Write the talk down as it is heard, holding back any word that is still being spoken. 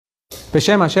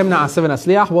B'Shem Hashem na'aseh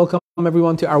v'nasliach. Welcome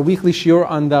everyone to our weekly shiur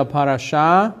on the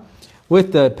parasha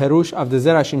with the perush of the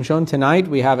Zera Shimshon. Tonight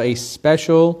we have a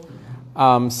special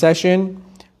session,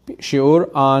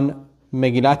 shiur on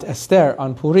Megillat Esther,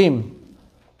 on Purim.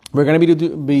 We're going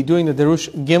to be doing the Derush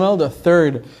Gimel, the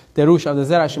third Derush of the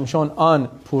Zera Shimshon on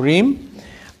Purim.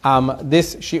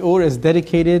 This shiur is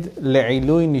dedicated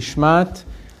le'ilui nishmat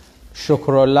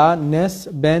Shukrola Nes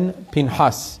ben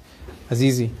Pinchas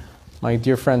Azizi, my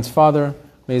dear friend's father.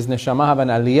 May his neshama have an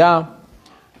aliyah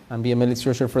and be a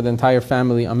mitzvah for the entire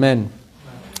family. Amen.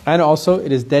 And also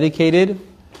it is dedicated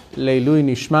le'ilui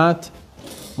nishmat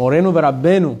Morenu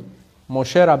v'Rabbenu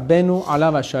Moshe Rabbeinu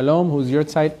alav shalom, whose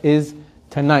yurtzeit is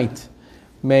tonight.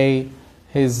 May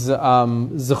his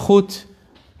zechut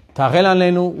tachel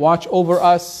alenu, watch over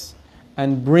us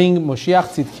and bring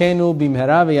Moshiach tzidkenu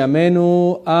bimhera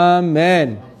v'yamenu.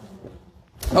 Amen.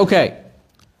 Okay.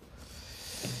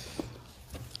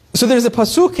 So there's a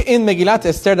pasuk in Megillat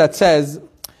Esther that says,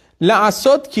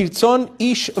 La'asot kirtzon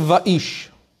ish va'ish.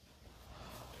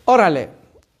 Orale.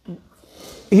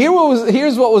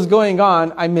 Here's what was going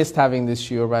on. I missed having this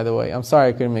shiur, by the way. I'm sorry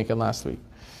I couldn't make it last week.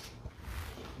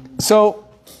 So,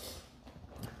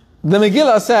 the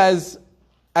Megillah says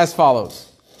as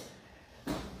follows.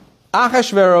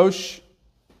 Achashverosh.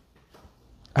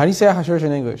 How do you say Achashverosh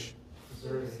in English?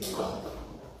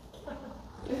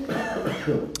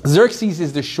 Xerxes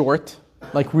is the short,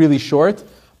 like really short,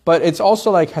 but it's also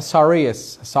like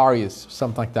Hasarius,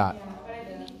 something like that. Yeah, but I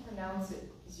didn't pronounce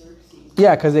it Xerxes.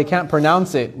 Yeah, because they can't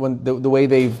pronounce it when the way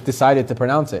they've decided to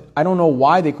pronounce it. I don't know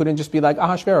why they couldn't just be like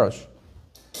Ahashverosh.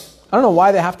 I don't know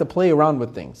why they have to play around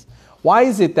with things. Why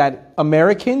is it that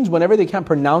Americans, whenever they can't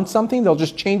pronounce something, they'll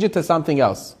just change it to something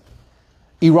else?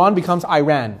 Iran becomes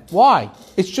Iran. Why?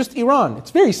 It's just Iran. It's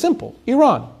very simple.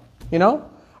 Iran. You know?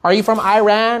 Are you from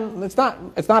Iran? It's not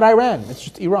Iran. It's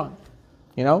just Iran.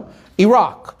 You know?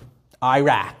 Iraq.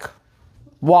 Iraq.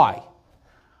 Why?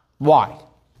 Why?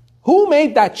 Who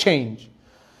made that change?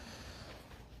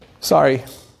 Sorry.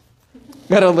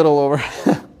 Got a little over.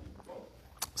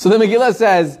 So the Megillah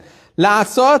says,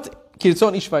 La'asot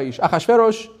kirtzon ish va'ish.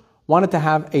 Achashverosh wanted to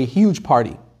have a huge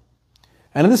party.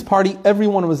 And in this party,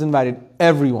 everyone was invited.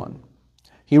 Everyone.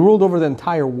 He ruled over the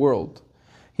entire world.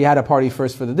 He had a party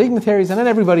first for the dignitaries and then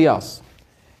everybody else.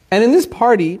 And in this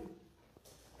party,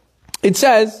 it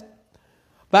says,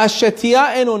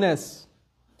 V'ashetia enones.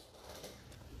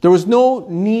 There was no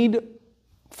need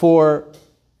for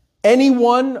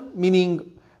anyone,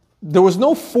 meaning there was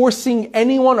no forcing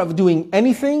anyone of doing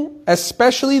anything,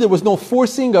 especially there was no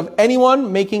forcing of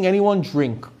anyone making anyone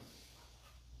drink.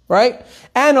 Right?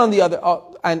 And on the other,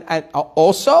 and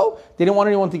also, they didn't want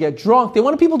anyone to get drunk. They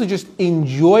wanted people to just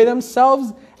enjoy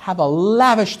themselves, have a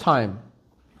lavish time.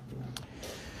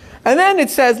 And then it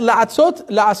says, La'asot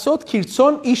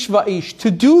kirtzon ish va'ish,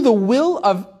 to do the will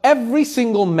of every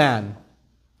single man.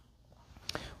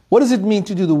 What does it mean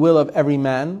to do the will of every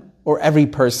man or every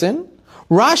person?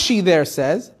 Rashi there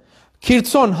says,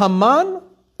 Kirtzon Haman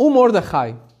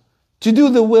u'Mordechai, to do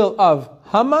the will of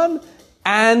Haman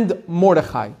and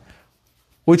Mordechai,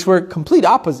 which were complete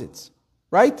opposites,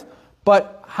 right?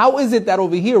 But how is it that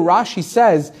over here Rashi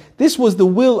says this was the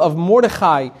will of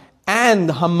Mordechai and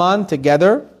Haman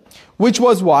together, which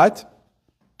was what?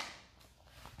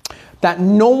 That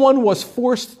no one was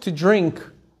forced to drink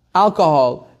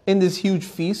alcohol in this huge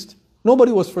feast.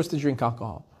 Nobody was forced to drink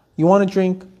alcohol. You want to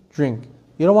drink? Drink.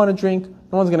 You don't want to drink?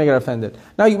 No one's going to get offended.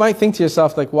 Now you might think to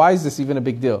yourself, like, why is this even a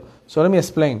big deal? So let me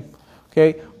explain.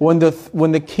 Okay, when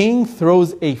the king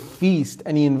throws a feast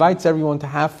and he invites everyone to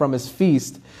have from his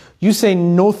feast, you say,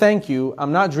 no thank you,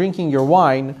 I'm not drinking your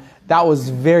wine. That was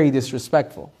very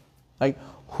disrespectful. Like,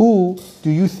 who do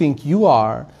you think you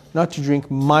are not to drink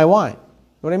my wine? You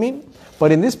know what I mean?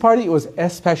 But in this party, it was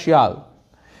especial.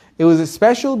 It was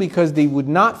special because they would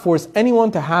not force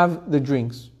anyone to have the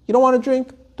drinks. You don't want to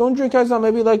drink? Don't drink.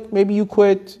 Maybe you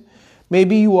quit.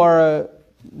 Maybe you are a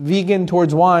vegan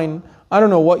towards wine. I don't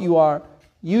know what you are.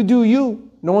 You do you.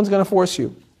 No one's going to force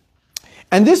you.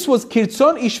 And this was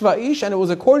kirtzon ish va'ish, and it was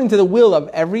according to the will of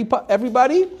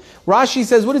everybody. Rashi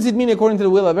says, what does it mean according to the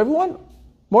will of everyone?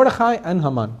 Mordechai and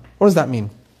Haman. What does that mean?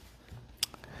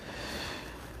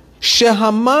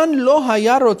 Shehaman lo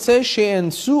haya rotze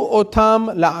she'ensu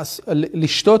otam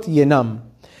lishtot yenam.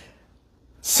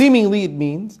 Seemingly it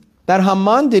means that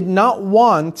Haman did not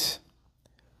want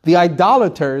the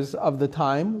idolaters of the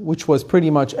time, which was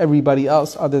pretty much everybody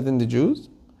else other than the Jews,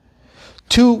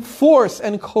 to force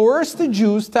and coerce the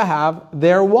Jews to have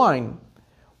their wine.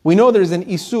 We know there's an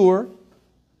isur.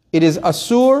 It is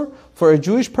asur for a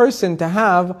Jewish person to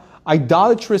have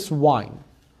idolatrous wine.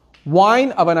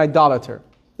 Wine of an idolater.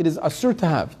 it is asur to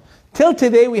have. Till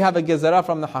today we have a gezerah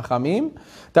from the Hachamim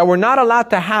that we're not allowed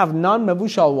to have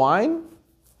non-mevushal wine.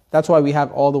 That's why we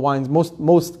have all the wines,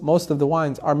 most of the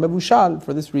wines are mevushal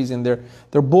for this reason.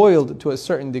 They're boiled to a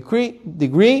certain degree.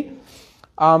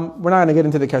 We're not going to get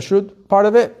into the kashrut part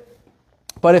of it.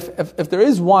 But if there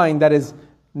is wine that is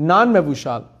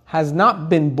non-mevushal, has not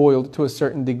been boiled to a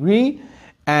certain degree,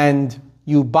 and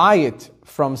you buy it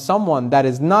from someone that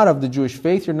is not of the Jewish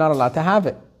faith, you're not allowed to have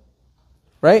it.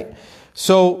 Right?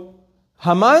 So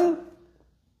Haman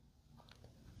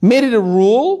made it a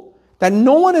rule that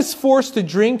no one is forced to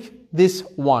drink this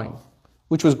wine,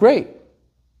 which was great. You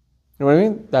know what I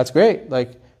mean? That's great.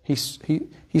 Like he's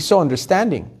so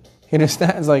understanding. He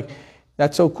understands, like,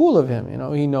 that's so cool of him. You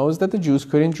know, he knows that the Jews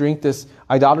couldn't drink this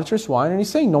idolatrous wine, and he's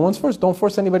saying no one's forced. Don't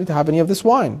force anybody to have any of this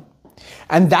wine.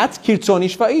 And that's kirtzon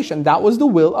ishvaish, and that was the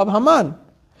will of Haman.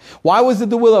 Why was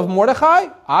it the will of Mordechai?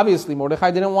 Obviously,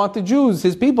 Mordechai didn't want the Jews,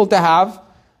 his people, to have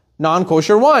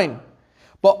non-kosher wine.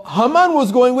 But Haman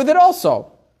was going with it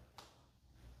also.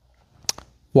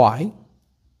 Why?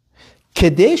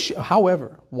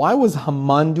 However, why was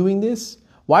Haman doing this?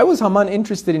 Why was Haman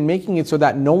interested in making it so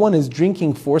that no one is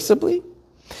drinking forcibly?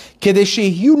 He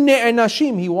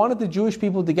wanted the Jewish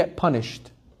people to get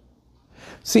punished.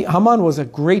 See, Haman was a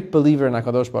great believer in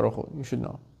HaKadosh Baruch Hu, you should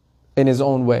know, in his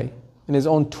own way, in his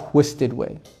own twisted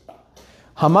way.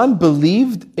 Haman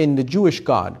believed in the Jewish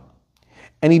God,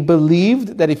 and he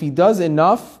believed that if he does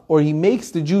enough, or he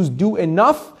makes the Jews do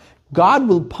enough, God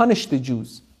will punish the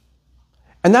Jews.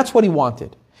 And that's what he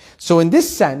wanted. So in this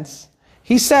sense,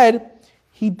 he said,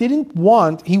 he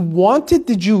wanted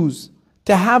the Jews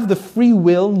to have the free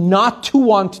will not to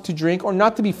want to drink or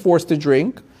not to be forced to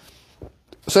drink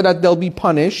so that they'll be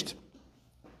punished.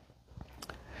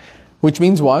 Which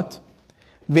means what?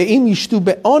 If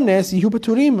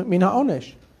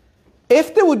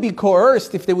they would be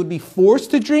coerced, if they would be forced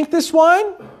to drink this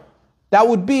wine, that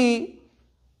would be,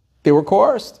 they were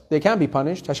coerced. They can't be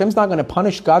punished. Hashem's not going to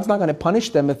punish, God's not going to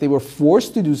punish them if they were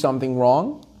forced to do something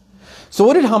wrong. So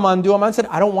what did Haman do? Haman said,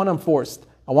 I don't want them forced.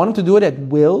 I want them to do it at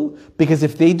will, because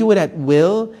if they do it at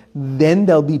will, then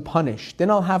they'll be punished.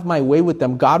 Then I'll have my way with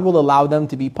them. God will allow them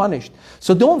to be punished.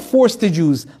 So don't force the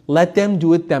Jews. Let them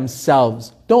do it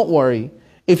themselves. Don't worry.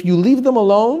 If you leave them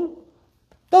alone,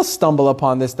 they'll stumble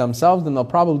upon this themselves, and they'll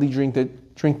probably drink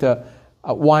the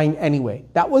wine anyway.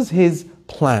 That was his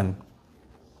plan.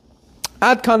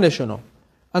 Ad conditional.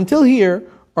 Until here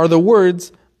are the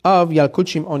words of Yalkut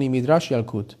Shimoni, Midrash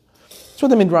Yalkut. That's what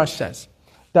the Midrash says.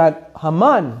 That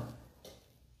Haman,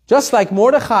 just like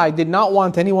Mordechai did not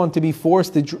want anyone to be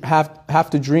forced to have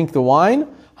to drink the wine,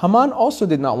 Haman also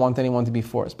did not want anyone to be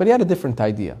forced. But he had a different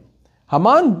idea.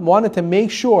 Haman wanted to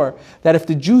make sure that if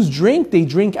the Jews drink, they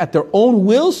drink at their own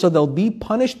will, so they'll be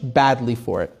punished badly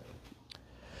for it.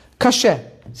 Kasheh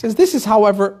says, this is,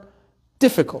 however,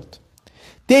 difficult.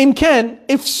 Deim ken,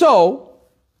 if so,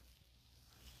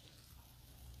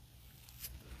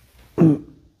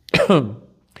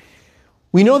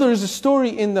 we know there is a story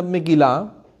in the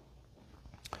Megillah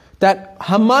that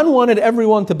Haman wanted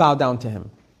everyone to bow down to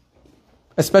him,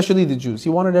 especially the Jews. He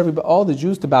wanted all the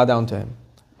Jews to bow down to him.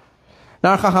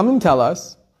 Now, Chachamim tell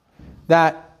us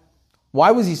that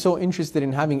why was he so interested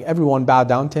in having everyone bow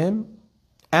down to him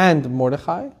and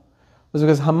Mordechai? It was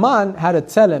because Haman had a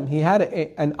tzelem, he had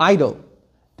an idol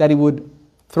that he would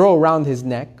throw around his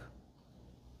neck,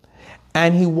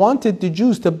 and he wanted the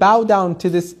Jews to bow down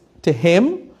to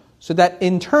him, so that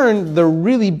in turn they're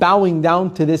really bowing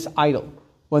down to this idol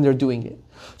when they're doing it.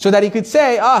 So that he could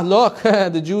say, look,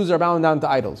 the Jews are bowing down to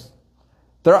idols.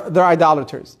 They're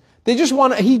idolaters. He just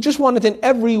wanted in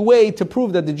every way to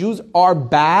prove that the Jews are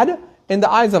bad in the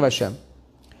eyes of Hashem.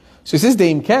 So he says,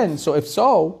 Deim ken, so if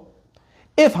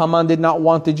Haman did not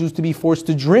want the Jews to be forced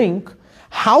to drink,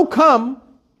 how come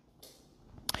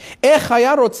how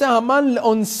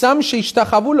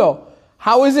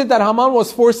is it that Haman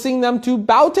was forcing them to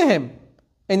bow to him?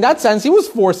 In that sense, he was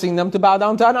forcing them to bow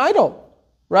down to an idol,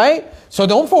 right? So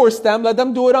don't force them, let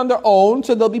them do it on their own,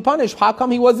 so they'll be punished. How come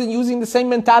he wasn't using the same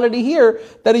mentality here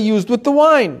that he used with the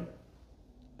wine?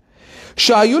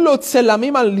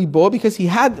 Because he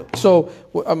had,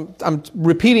 I'm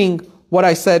repeating what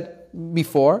I said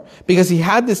before, because he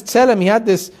had this tzelem, he had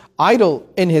this idol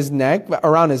in his neck,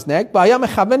 around his neck,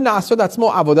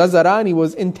 and he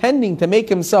was intending to make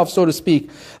himself, so to speak,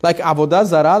 like avodah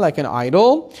zara, like an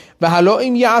idol. But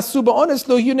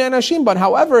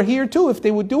however, here too, if they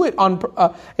would do it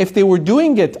if they were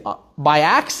doing it by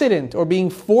accident or being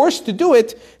forced to do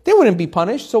it, they wouldn't be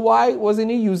punished. So why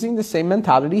wasn't he using the same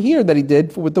mentality here that he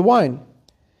did with the wine?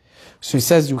 So he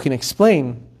says, you can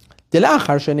explain.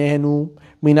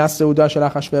 minas seuda shel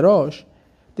Achashverosh.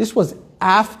 This was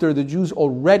after the Jews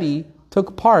already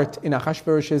took part in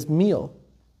Achashverosh's meal.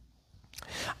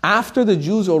 After the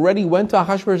Jews already went to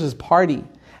Achashverosh's party,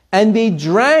 and they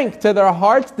drank to their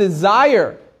heart's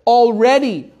desire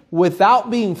already without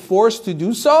being forced to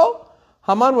do so,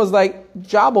 Haman was like,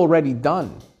 job already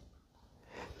done.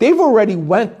 They've already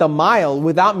went the mile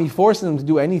without me forcing them to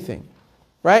do anything.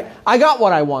 Right? I got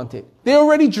what I wanted. They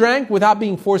already drank without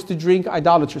being forced to drink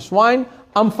idolatrous wine.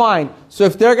 I'm fine. So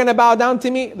if they're going to bow down to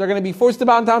me, they're going to be forced to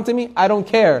bow down to me, I don't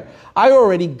care. I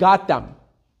already got them.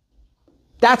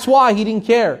 That's why he didn't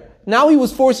care. Now he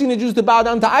was forcing the Jews to bow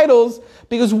down to idols,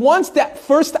 because once that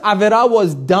first Avera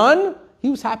was done, he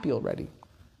was happy already.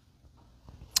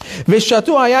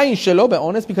 Veshatu hayayin shelo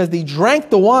be'ones, because they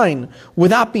drank the wine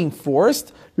without being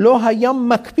forced. Lo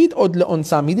hayam makpid od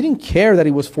le'onsam. He didn't care that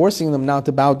he was forcing them now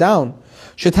to bow down.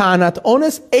 Sheta'anat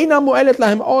ones eina mu'elet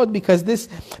lahem od, because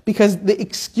the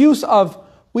excuse of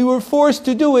we were forced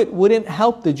to do it wouldn't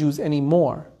help the Jews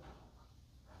anymore.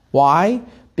 Why?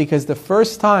 Because the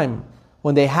first time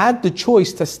when they had the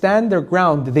choice to stand their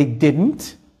ground, they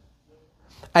didn't.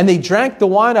 And they drank the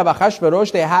wine of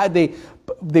Achashverosh.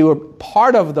 They were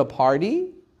part of the party.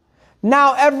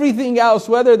 Now everything else,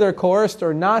 whether they're coerced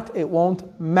or not, it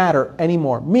won't matter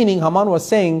anymore. Meaning Haman was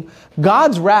saying,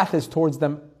 God's wrath is towards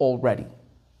them already.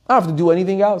 I don't have to do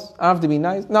anything else. I don't have to be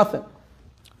nice. Nothing.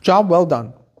 Job well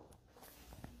done.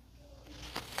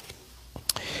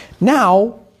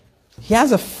 Now, he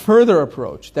has a further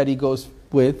approach that he goes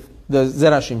with, the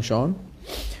Zera Shimshon,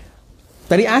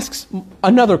 that he asks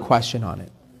another question on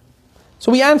it.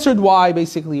 So we answered why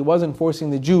basically he wasn't forcing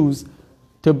the Jews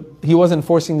to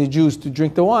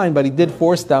drink the wine, but he did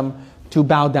force them to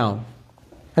bow down.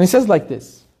 And he says like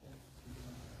this.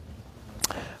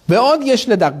 Ve'od yesh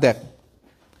ledakdek.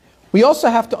 We also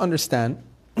have to understand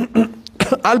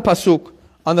al pasuk,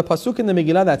 on the pasuk in the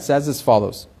Megillah that says as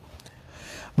follows.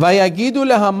 ויגידו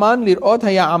להמן לראות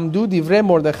היעמדו דברי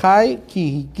מרדכי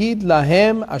כי הגיד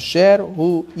להם אשר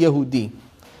הוא יהודי.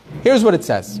 Here's what it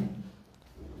says.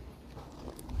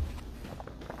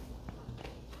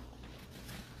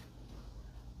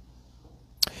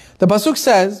 The pasuk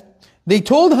says, they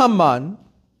told Haman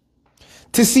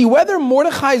to see whether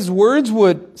Mordechai's words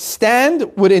would stand,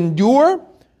 would endure,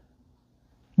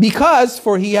 because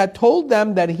for he had told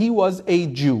them that he was a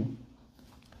Jew.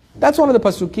 That's one of the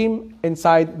pasukim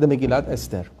inside the Megillat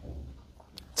Esther.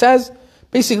 It says,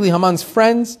 basically Haman's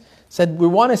friends said, we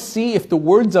want to see if the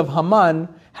words of Haman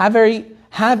have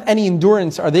any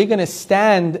endurance. Are they going to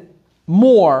stand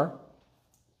more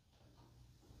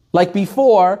like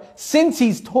before, since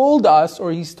he's told us,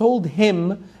 or he's told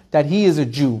him, that he is a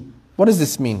Jew? What does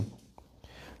this mean?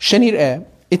 Shenir'eh,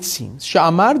 it seems,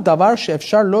 she'amar davar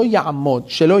she'efshar lo ya'amod,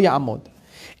 shelo ya'amod.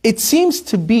 It seems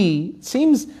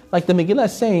like the Megillah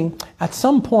is saying, at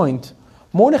some point,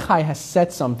 Mordechai has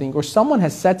said something, or someone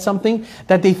has said something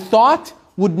that they thought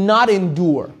would not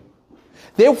endure.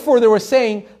 Therefore, they were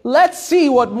saying, let's see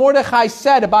what Mordechai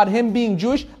said about him being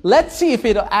Jewish. Let's see if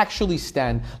it'll actually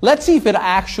stand. Let's see if it'll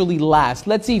actually last.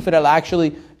 Let's see if it'll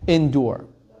actually endure.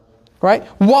 Right?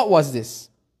 What was this?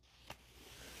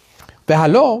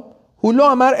 However,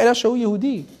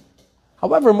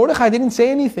 Mordechai didn't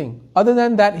say anything other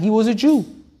than that he was a Jew.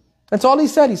 That's all he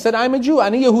said. He said, I'm a Jew,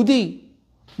 I'm a Yehudi.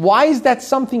 Why is that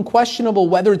something questionable,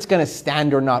 whether it's going to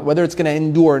stand or not, whether it's going to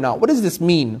endure or not? What does this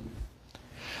mean?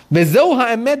 And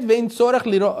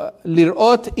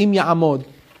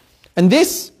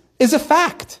this is a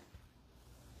fact.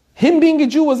 Him being a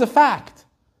Jew was a fact.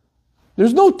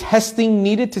 There's no testing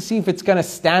needed to see if it's going to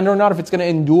stand or not, if it's going to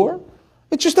endure.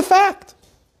 It's just a fact.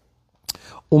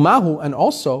 Umahu, and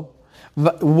also,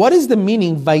 what is the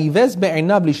meaning? And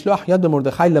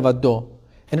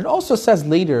it also says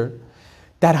later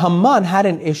that Haman had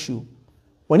an issue.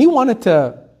 When he wanted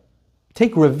to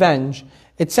take revenge,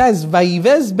 it says, it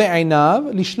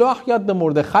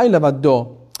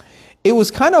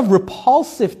was kind of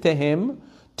repulsive to him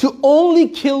to only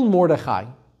kill Mordechai.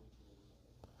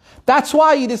 That's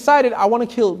why he decided, I want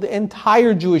to kill the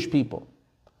entire Jewish people.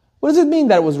 What does it mean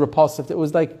that it was repulsive? It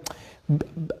was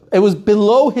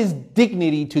below his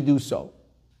dignity to do so.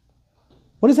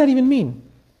 What does that even mean?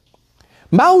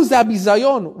 What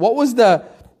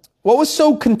was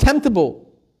so contemptible?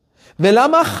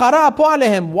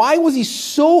 Why was he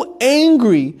so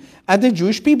angry at the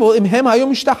Jewish people? If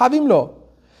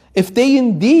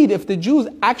the Jews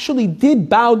actually did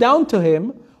bow down to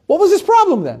him, what was his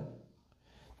problem then?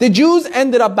 The Jews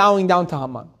ended up bowing down to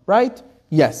Haman, right?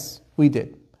 Yes, we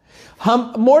did.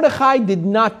 Mordechai did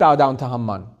not bow down to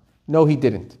Haman. No, he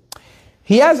didn't.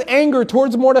 He has anger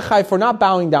towards Mordechai for not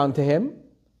bowing down to him.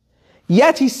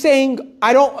 Yet he's saying,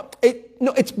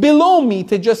 it's below me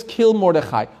to just kill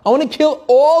Mordechai. I want to kill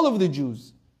all of the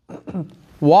Jews.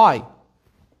 Why?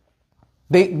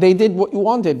 They did what you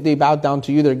wanted. They bowed down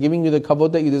to you. They're giving you the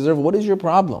kavod that you deserve. What is your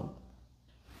problem?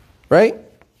 Right?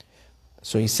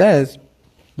 So he says,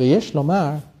 V'yesh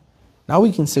lomar. Now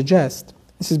we can suggest.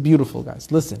 This is beautiful,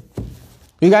 guys. Listen.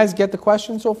 You guys get the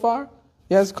question so far?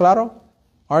 Yes, claro?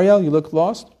 Ariel, you look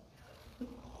lost?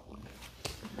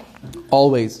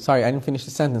 Always. Sorry, I didn't finish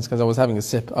the sentence because I was having a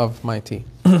sip of my tea.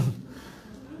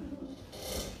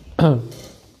 V'yesh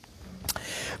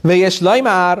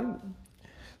loimar.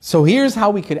 So here's how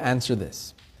we could answer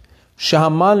this.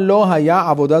 Shahaman lo haya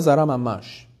avodah zara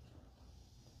mamash.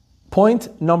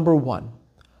 Point number 1.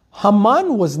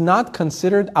 Haman was not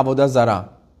considered avodah zara.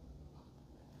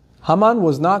 Haman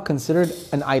was not considered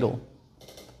an idol.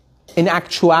 In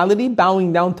actuality,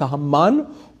 bowing down to Haman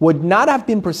would not have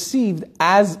been perceived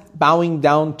as bowing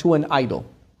down to an idol.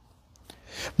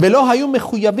 Velo hayu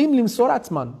mechuyavim limsor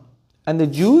atzman. And the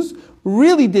Jews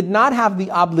really did not have the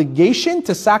obligation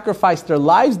to sacrifice their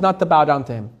lives not to bow down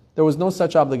to him. There was no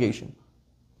such obligation.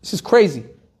 This is crazy,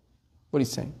 what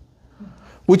he's saying.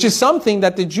 Which is something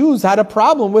that the Jews had a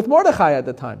problem with Mordechai at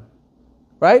the time.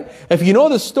 Right? If you know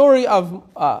the story of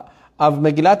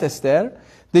Megillat Esther,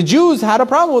 the Jews had a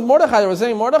problem with Mordechai. They were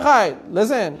saying, Mordechai,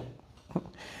 listen,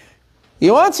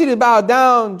 he wants you to bow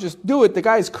down, just do it. The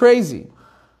guy's crazy.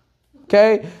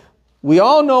 Okay? We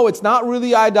all know it's not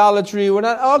really idolatry. We're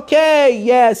not, okay,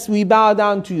 yes, we bow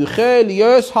down to you.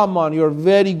 Yes, Haman, you're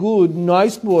very good.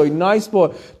 Nice boy, nice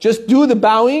boy. Just do the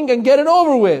bowing and get it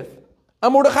over with.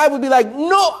 And Mordechai would be like,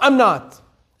 no, I'm not.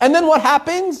 And then what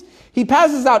happens? He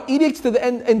passes out edicts to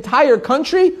the entire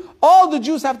country. All the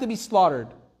Jews have to be slaughtered.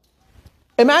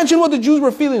 Imagine what the Jews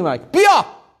were feeling like. Pia!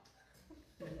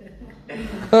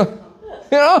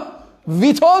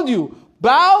 We told you.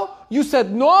 Bow. You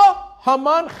said no.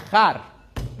 Haman char.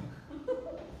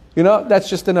 That's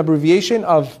just an abbreviation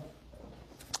of,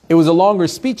 it was a longer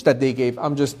speech that they gave.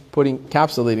 I'm just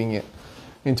encapsulating it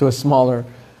into a smaller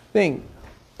thing.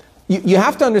 You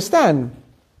have to understand,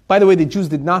 by the way, the Jews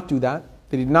did not do that.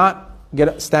 They did not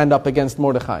stand up against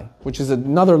Mordechai, which is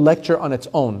another lecture on its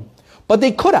own. But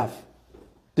they could have.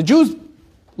 The Jews,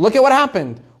 look at what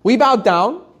happened. We bowed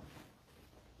down.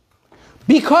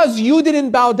 Because you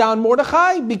didn't bow down,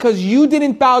 Mordechai, because you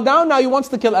didn't bow down, now he wants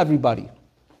to kill everybody.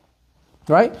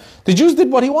 Right? The Jews did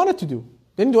what he wanted to do.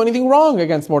 They didn't do anything wrong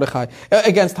against Mordechai,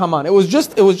 against Haman. It was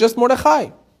just Mordechai.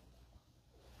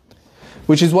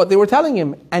 Which is what they were telling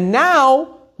him. And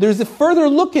now, there's a further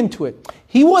look into it.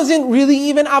 He wasn't really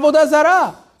even avodah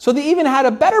zarah. So they even had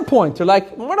a better point. They're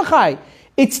like, Mordechai,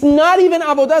 it's not even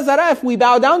avodah zarah if we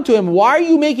bow down to him. Why are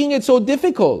you making it so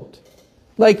difficult?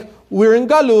 Like, we're in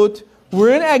galut,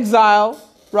 we're in exile,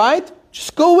 right?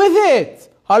 Just go with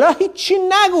it.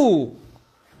 Halahit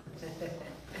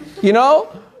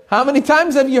how many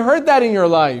times have you heard that in your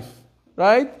life?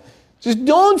 Right? Just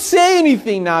don't say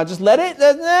anything now. Just let it,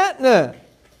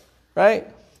 right?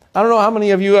 I don't know how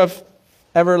many of you have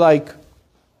ever I'm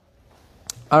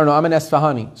an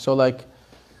Esfahani. So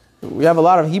we have a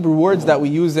lot of Hebrew words that we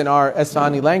use in our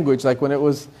Esfahani language. Like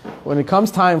when it comes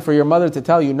time for your mother to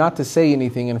tell you not to say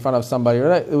anything in front of somebody,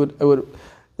 right? The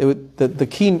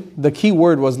key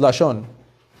word was lashon.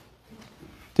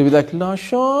 To be like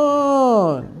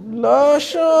lashon.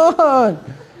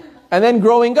 And then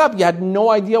growing up, you had no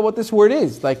idea what this word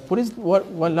is. Like, what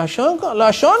lashon kon?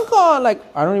 Lashon kon? Like,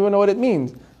 I don't even know what it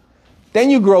means. Then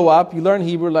you grow up, you learn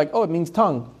Hebrew, it means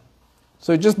tongue.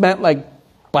 So it just meant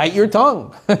bite your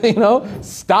tongue,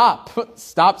 stop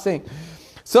saying.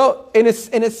 So in a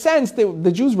sense,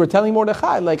 the Jews were telling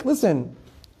Mordechai, listen,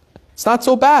 it's not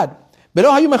so bad. So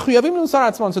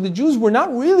the Jews were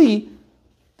not really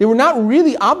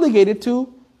obligated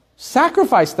to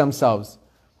sacrifice themselves.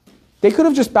 They could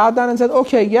have just bowed down and said,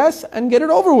 okay, yes, and get it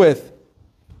over with.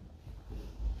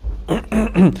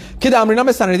 This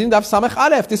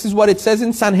is what it says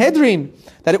in Sanhedrin,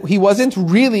 that he wasn't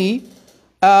really,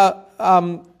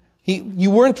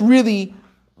 you weren't really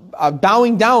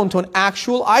bowing down to an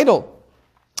actual idol.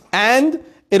 And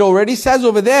it already says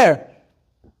over there,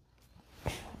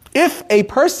 if a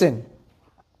person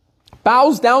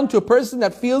bows down to a person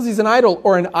that feels he's an idol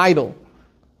or an idol,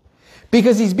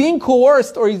 because he's being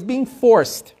coerced or he's being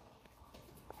forced.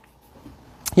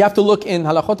 You have to look in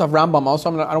Halachot of Rambam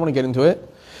also, I don't want to get into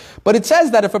it. But it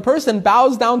says that if a person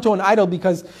bows down to an idol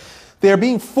because they're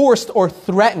being forced or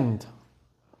threatened,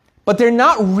 but they're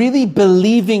not really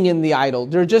believing in the idol,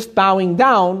 they're just bowing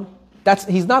down,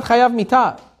 he's not chayav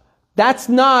mitah. That's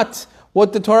not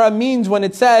what the Torah means when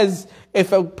it says,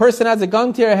 if a person has a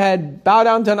gun to your head, bow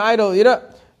down to an idol.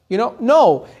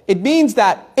 No, it means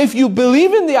that if you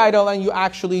believe in the idol and you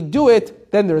actually do it,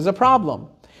 then there's a problem.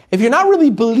 If you're not really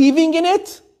believing in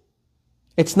it,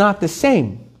 it's not the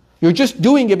same. You're just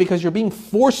doing it because you're being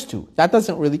forced to. That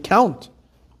doesn't really count.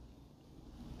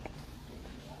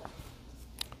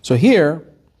 So here,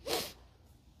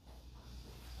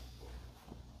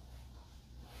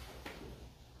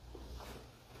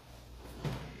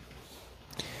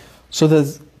 so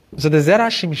the Zera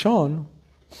Shimshon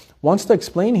wants to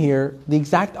explain here the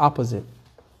exact opposite.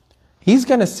 He's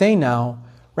going to say now,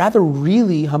 rather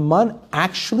really, Haman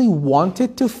actually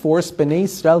wanted to force Bnei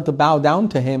Israel to bow down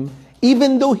to him,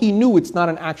 even though he knew it's not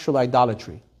an actual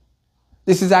idolatry.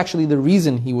 This is actually the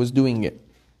reason he was doing it.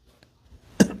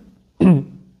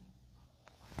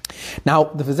 Now,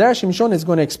 the Zera Shimshon is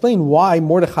going to explain why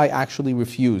Mordechai actually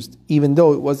refused, even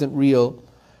though it wasn't real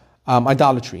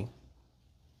idolatry.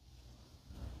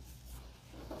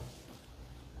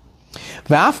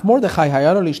 So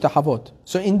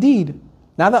indeed,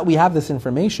 now that we have this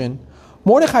information,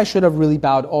 Mordechai should have really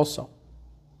bowed also.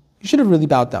 He should have really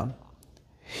bowed down.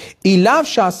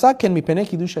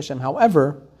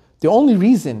 However, the only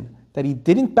reason that he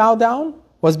didn't bow down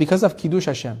was because of Kiddush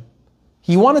Hashem.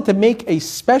 He wanted to make a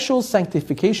special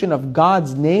sanctification of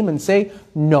God's name and say,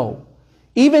 no.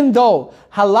 Even though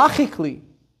halachically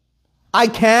I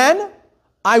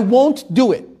won't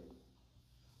do it.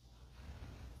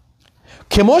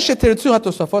 As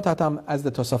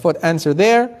the Tosafot answer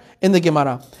there in the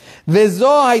Gemara. And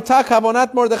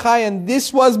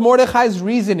this was Mordechai's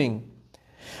reasoning.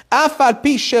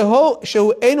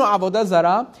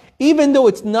 Even though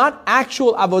it's not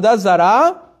actual avodah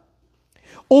zarah,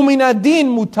 uminadin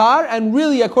mutar, and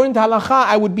really according to halacha,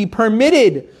 I would be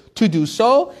permitted to do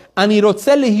so. Ani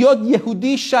rotze lihyot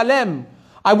Yehudi shalem.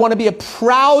 I want to be a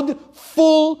proud,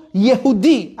 full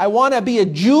Yehudi. I want to be a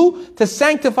Jew to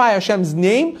sanctify Hashem's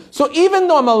name. So even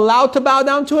though I'm allowed to bow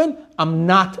down to Him, I'm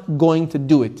not going to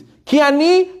do it. Ki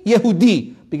ani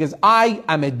Yehudi, because I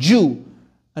am a Jew.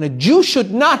 And a Jew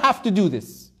should not have to do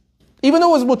this. Even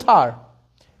though it was mutar.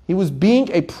 He was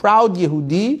being a proud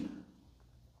Yehudi,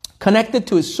 connected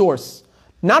to his source.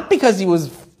 Not because he was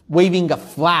waving a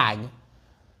flag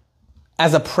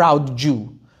as a proud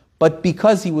Jew, but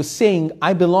because he was saying,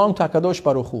 I belong to HaKadosh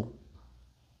Baruch Hu.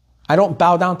 I don't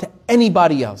bow down to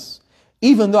anybody else.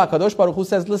 Even though HaKadosh Baruch Hu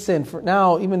says, listen, for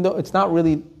now, even though it's not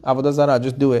really Avodah Zarah,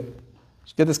 just do it.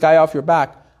 Just get this guy off your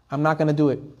back. I'm not going to do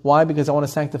it. Why? Because I want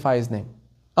to sanctify his name.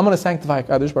 I'm going to sanctify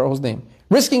HaKadosh Baruch Hu's name.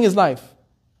 Risking his life.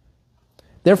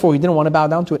 Therefore, he didn't want to bow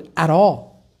down to it at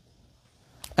all.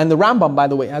 And the Rambam, by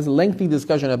the way, has a lengthy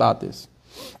discussion about this.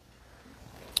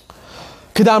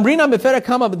 As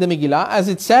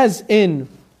it says in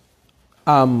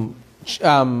Gemara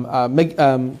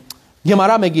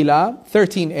Megillah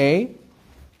 13a,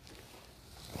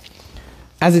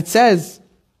 as it says,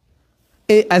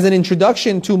 as an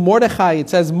introduction to Mordechai, it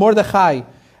says Mordechai,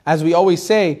 as we always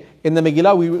say in the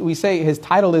Megillah, we say his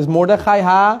title is Mordechai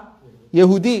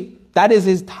ha-Yehudi. That is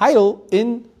his title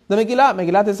in the Megillah.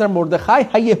 Megillah says Mordechai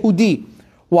ha-Yehudi.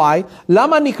 Why?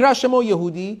 Lama nikra shemo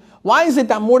Yehudi. Why is it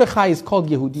that Mordechai is called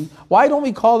Yehudi? Why don't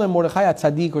we call him Mordechai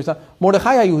ha-Tzaddik or something?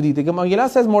 Mordechai ha-Yehudi. The Megillah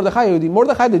says Mordechai ha-Yehudi.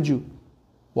 Mordechai the Jew.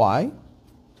 Why?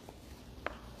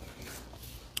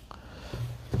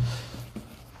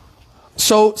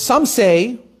 So some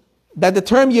say that the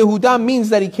term Yehuda means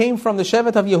that he came from the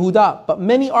Shevet of Yehuda. But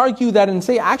many argue that and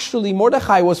say actually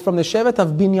Mordechai was from the Shevet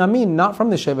of Binyamin, not from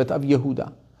the Shevet of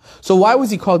Yehuda. So why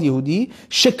was he called Yehudi?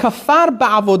 Shekafar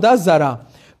ba'avodah zara.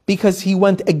 Because he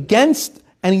went against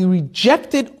and he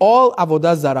rejected all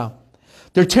avodah zara.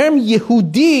 The term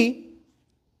Yehudi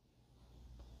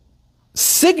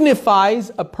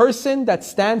signifies a person that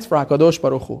stands for HaKadosh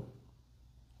Baruch Hu.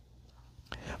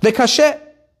 Vekashe.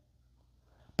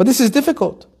 But this is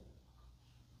difficult.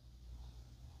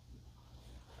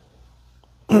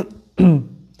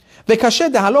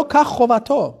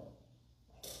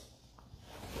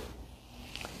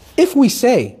 If we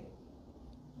say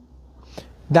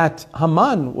that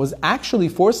Haman was actually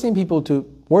forcing people to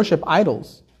worship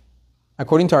idols,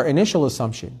 according to our initial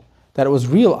assumption, that it was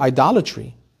real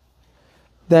idolatry,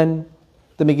 then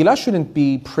the Megillah shouldn't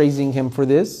be praising him for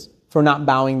this, for not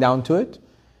bowing down to it.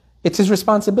 It's his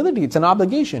responsibility, it's an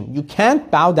obligation. You can't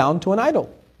bow down to an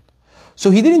idol. So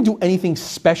he didn't do anything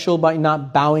special by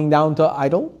not bowing down to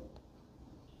idol.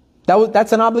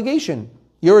 That's an obligation.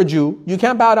 You're a Jew, you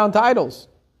can't bow down to idols,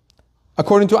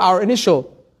 according to our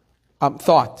initial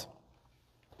thought.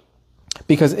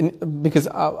 Because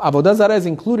Avodah Zarah is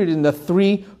included in the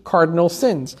 3 cardinal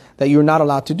sins that you're not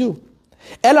allowed to do.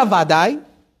 Ela vadai,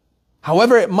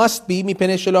 However, it must be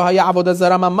mipnei shelo haya avodah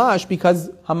zara mamash, because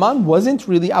Haman wasn't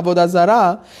really avodah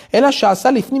zara, ela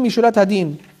sha'asa lifnim mishurat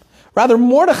hadin. Rather,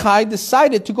 Mordechai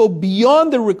decided to go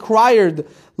beyond the required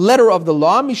letter of the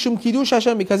law, mishum kiddush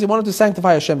Hashem, because he wanted to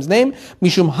sanctify Hashem's name.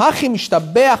 Mishum hachim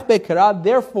mishtabeach bekara.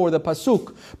 Therefore, the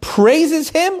pasuk praises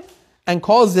him and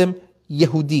calls him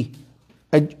Yehudi,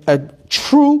 a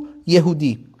true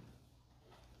Yehudi.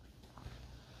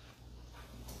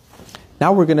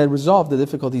 Now we're going to resolve the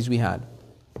difficulties we had.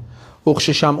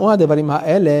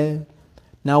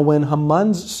 Now when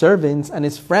Haman's servants and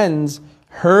his friends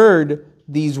heard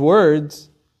these words,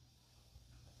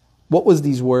 what was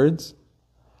these words?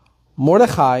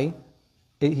 Mordechai,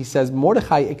 he says,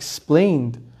 Mordechai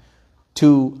explained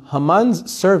to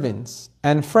Haman's servants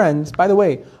and friends. By the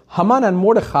way, Haman and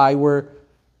Mordechai were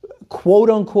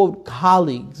quote-unquote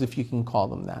colleagues, if you can call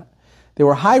them that. They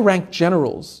were high-ranked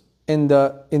generals in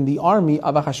the army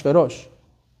of Ahasuerus.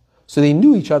 So they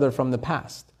knew each other from the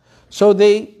past. So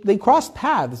they crossed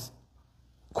paths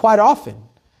quite often.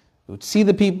 You would see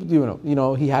the people, you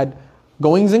know, he had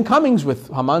goings and comings with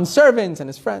Haman's servants and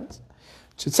his friends.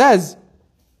 So it says,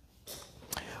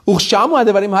 when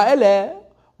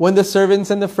the servants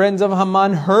and the friends of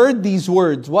Haman heard these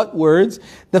words, what words?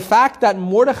 The fact that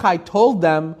Mordechai told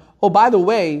them, oh, by the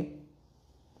way,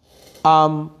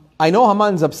 I know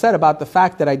Haman's upset about the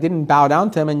fact that I didn't bow down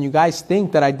to him, and you guys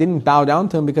think that I didn't bow down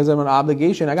to him because of an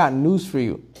obligation. I got news for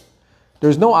you.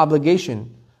 There's no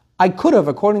obligation. I could have,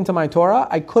 according to my Torah,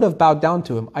 I could have bowed down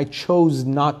to him. I chose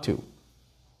not to.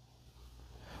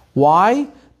 Why?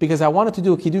 Because I wanted to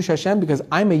do a Kiddush Hashem, because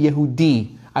I'm a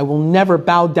Yehudi. I will never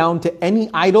bow down to any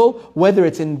idol, whether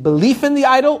it's in belief in the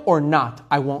idol or not.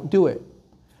 I won't do it.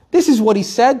 This is what he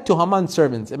said to Haman's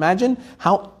servants. Imagine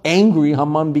how angry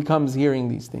Haman becomes hearing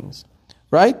these things.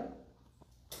 Right?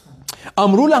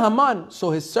 Amrula Haman,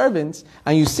 so his servants,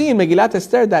 and you see in Megillat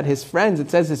Esther that his friends,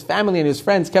 it says his family and his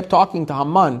friends kept talking to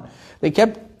Haman. They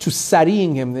kept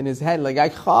tusarying him in his head,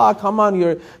 like, come on,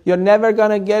 you're never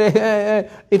gonna get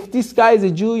it. If this guy is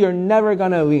a Jew, you're never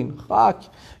gonna win.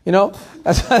 You know,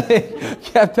 that's what they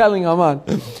kept telling Haman.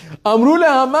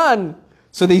 Amrula Haman.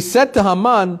 So they said to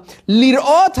Haman,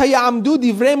 Lir'ot hayamdu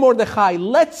divrei Mordechai.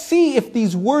 Let's see if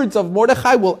these words of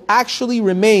Mordechai will actually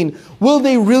remain. Will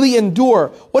they really endure?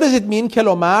 What does it mean?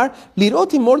 Kelomar,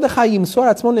 Lir'ot Mordechai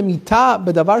yimsor atzmo lemita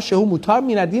bedavar shehu mutar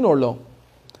min adin or lo.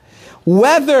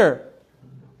 Whether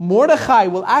Mordechai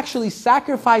will actually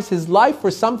sacrifice his life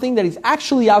for something that he's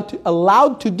actually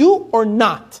allowed to do or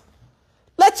not.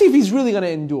 Let's see if he's really going to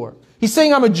endure. He's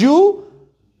saying, I'm a Jew.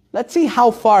 Let's see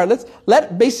how far.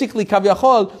 Let basically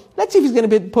Kavyachol. Let's see if he's going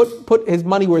to put his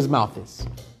money where his mouth is.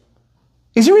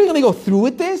 Is he really going to go through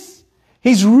with this?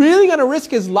 He's really going to risk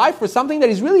his life for something that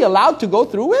he's really allowed to go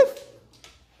through with,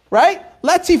 right?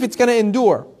 Let's see if it's going to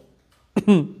endure.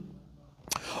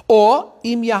 Or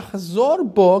maybe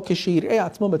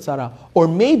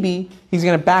he's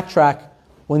going to backtrack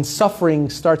when suffering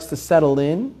starts to settle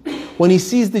in. When he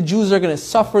sees the Jews are going to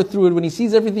suffer through it. When he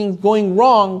sees everything going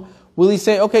wrong. Will he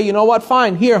say, okay, you know what,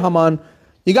 fine, here, Haman,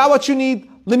 you got what you need,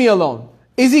 leave me alone?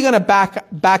 Is he going to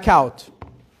back out?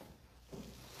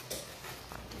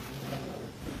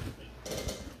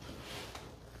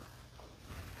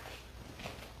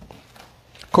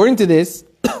 According to this,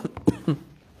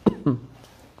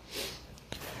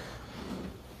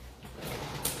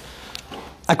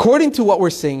 according to what we're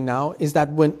saying now, is that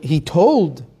when he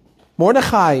told,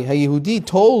 Mordechai, Yehudi,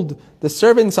 told the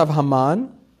servants of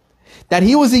Haman, that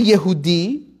he was a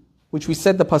Yehudi, which we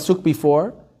said the pasuk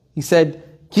before. He said,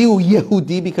 Kiu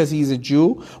Yehudi, because he's a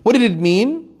Jew. What did it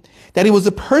mean? That he was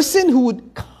a person who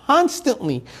would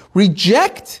constantly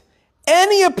reject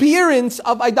any appearance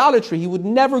of idolatry. He would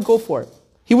never go for it.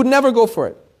 He would never go for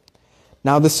it.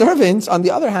 Now the servants, on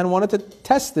the other hand, wanted to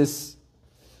test this,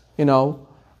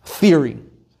 theory.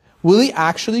 Will he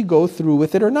actually go through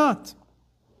with it or not?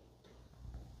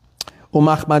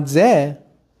 Umachmad zeh.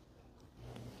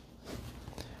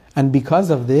 And because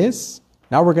of this,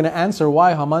 now we're going to answer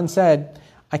why Haman said,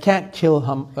 I can't kill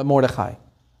Mordechai.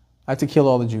 I have to kill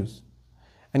all the Jews.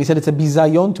 And he said it's a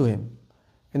bizayon to him.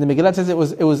 And the Megillah says it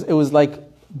was like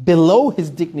below his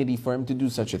dignity for him to do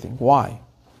such a thing. Why?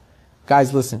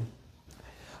 Guys, listen.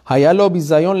 Hayalo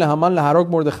bizayon leHaman laharog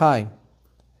Mordechai.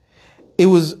 It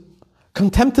was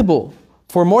contemptible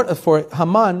for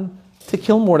Haman to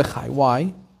kill Mordechai.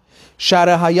 Why?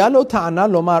 Shara hayalo ta'ana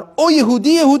lomar, O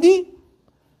Yehudi, Yehudi.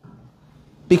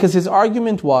 Because his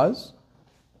argument was,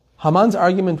 Haman's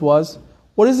argument was,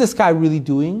 what is this guy really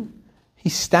doing?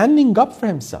 He's standing up for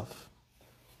himself.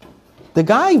 The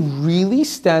guy really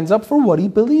stands up for what he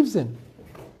believes in.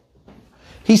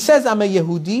 He says, I'm a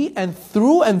Yehudi, and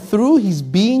through, he's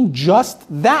being just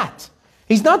that.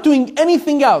 He's not doing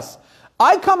anything else.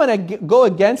 I come and go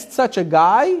against such a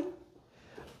guy,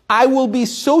 I will be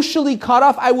socially cut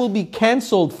off, I will be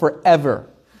canceled forever.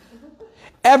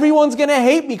 Everyone's going to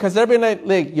hate me because everyone,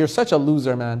 like, you're such a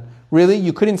loser, man. Really?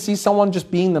 You couldn't see someone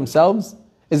just being themselves?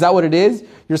 Is that what it is?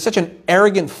 You're such an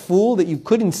arrogant fool that you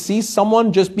couldn't see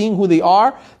someone just being who they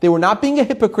are. They were not being a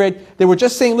hypocrite. They were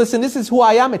just saying, listen, this is who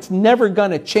I am. It's never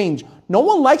going to change. No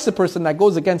one likes a person that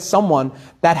goes against someone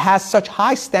that has such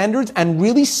high standards and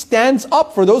really stands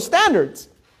up for those standards.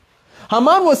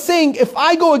 Haman was saying, if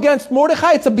I go against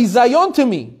Mordechai, it's a bizayon to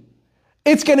me.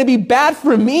 It's going to be bad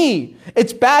for me.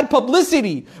 It's bad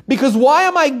publicity. Because why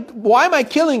am I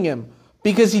killing him?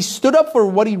 Because he stood up for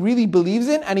what he really believes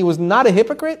in and he was not a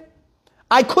hypocrite?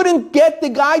 I couldn't get the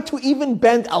guy to even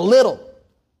bend a little.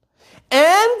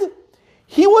 And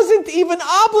he wasn't even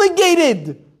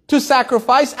obligated to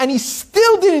sacrifice and he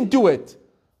still didn't do it.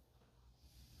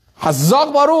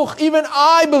 Hazak Baruch, even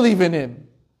I believe in him.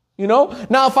 You know?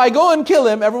 Now if I go and kill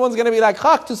him, everyone's going to be like,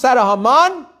 Chak to Sarah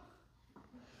Haman.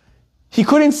 He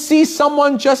couldn't see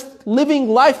someone just living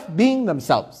life being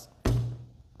themselves.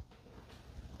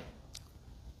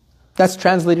 That's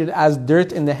translated as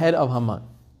dirt in the head of Haman.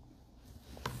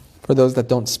 For those that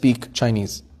don't speak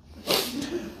Chinese.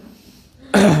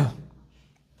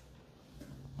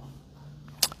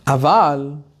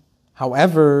 Aval,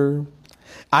 however,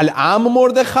 Al-Am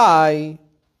Mordechai,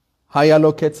 Haya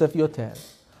lo ketzef yoter.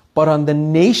 But on the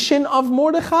nation of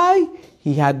Mordechai,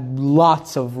 he had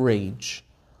lots of rage.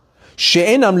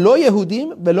 She'enam lo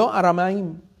Yehudim velo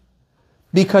Aramaim.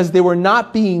 Because they were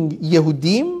not being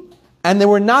Yehudim, and they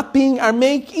were not being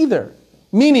Aramaic either.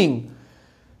 Meaning,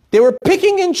 they were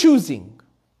picking and choosing.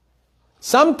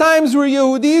 Sometimes we're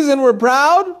Yehudis and we're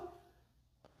proud.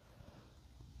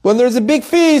 When there's a big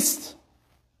feast,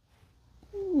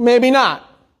 maybe not.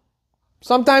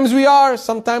 Sometimes we are,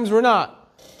 sometimes we're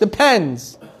not.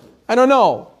 Depends. I don't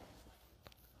know.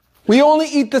 We only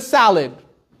eat the salad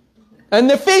and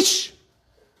the fish.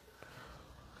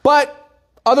 But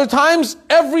other times,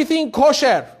 everything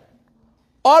kosher.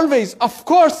 Always, of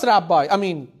course,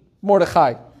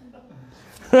 Mordechai.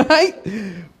 Right?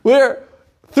 We're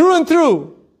through and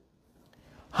through.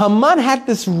 Haman had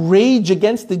this rage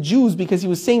against the Jews because he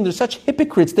was saying they're such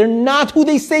hypocrites. They're not who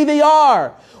they say they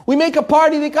are. We make a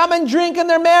party, they come and drink and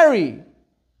they're merry.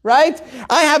 Right?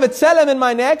 I have a tzelem in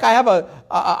my neck. I have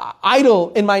a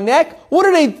idol in my neck. What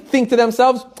do they think to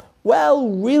themselves? Well,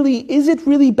 really, is it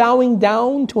really bowing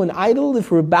down to an idol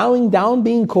if we're bowing down,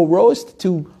 being coerced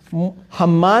to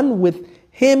Haman with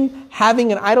him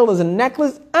having an idol as a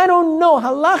necklace? I don't know.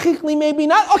 Halachically, maybe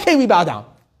not. Okay, we bow down.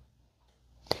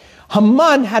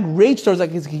 Haman had rage towards,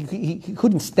 like, he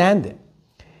couldn't stand it.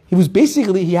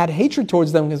 He had hatred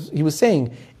towards them because he was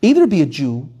saying, either be a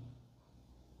Jew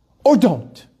or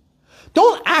don't.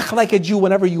 Don't act like a Jew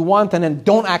whenever you want, and then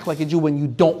don't act like a Jew when you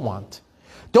don't want.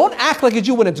 Don't act like a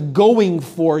Jew when it's going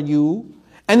for you,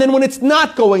 and then when it's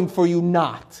not going for you,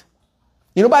 not.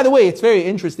 You know, by the way, it's very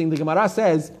interesting. The Gemara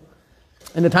says,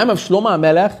 in the time of Shlomo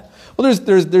HaMelech, well,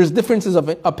 there's differences of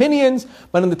opinions,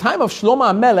 but in the time of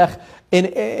Shlomo HaMelech, in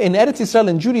Eretz Yisrael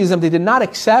and Judaism, they did not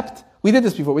accept, we did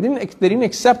this before, they didn't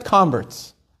accept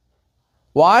converts.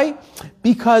 Why?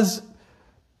 Because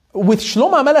with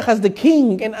Shlomo HaMelech as the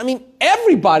king, and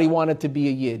everybody wanted to be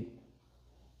a Yid.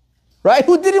 Right?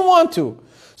 Who didn't want to?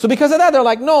 So because of that, they're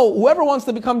like, no, whoever wants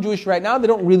to become Jewish right now, they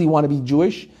don't really want to be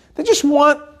Jewish. They just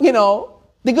want,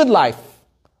 the good life.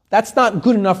 That's not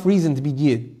good enough reason to be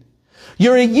Yid.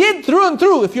 You're a Yid through and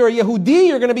through. If you're a Yehudi,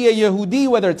 you're going to be a Yehudi.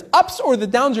 Whether it's ups or the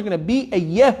downs, you're going to be a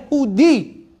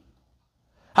Yehudi.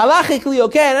 Halachically,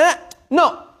 okay?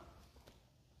 No.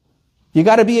 You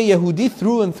got to be a Yehudi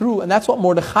through and through. And that's what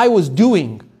Mordechai was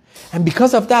doing. And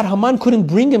because of that, Haman couldn't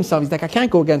bring himself. He's like, I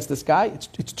can't go against this guy.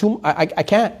 It's too, I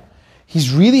can't.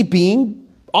 He's really being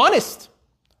honest.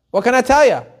 What can I tell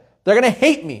you? They're going to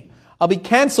hate me. I'll be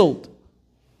canceled.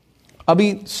 I'll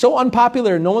be so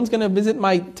unpopular. No one's going to visit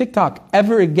my TikTok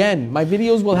ever again. My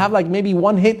videos will have like maybe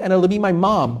one hit and it'll be my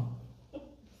mom.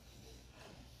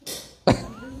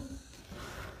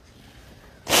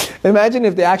 Imagine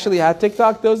if they actually had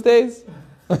TikTok those days.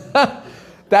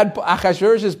 That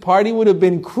Achashverosh's party would have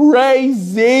been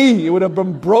crazy. It would have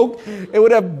been It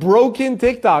would have broken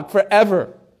TikTok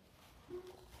forever.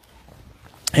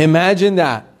 Imagine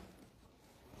that.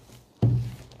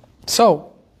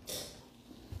 So,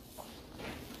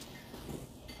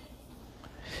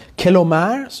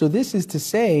 Kelomar, so this is to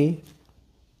say,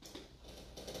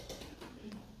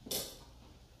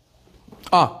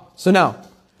 so now,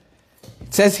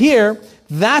 it says here,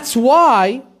 that's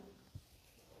why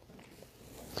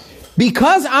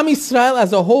Because Am Yisrael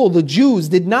as a whole, the Jews,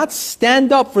 did not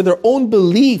stand up for their own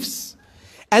beliefs,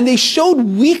 and they showed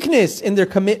weakness in their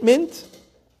commitment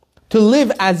to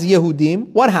live as Yehudim,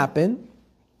 what happened?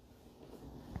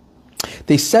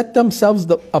 They set themselves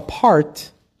apart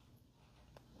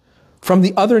from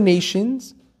the other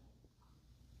nations,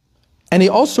 and they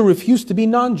also refused to be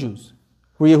non-Jews.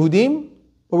 We're Yehudim,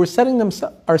 but we're setting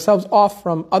ourselves off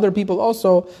from other people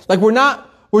also. Like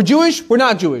we're Jewish, we're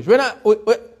not Jewish.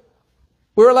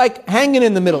 We're like hanging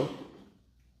in the middle.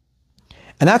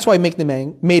 And that's why made him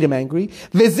angry.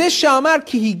 This is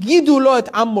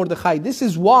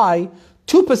why,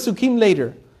 2 Pasukim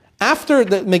later, after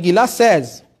the Megillah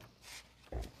says,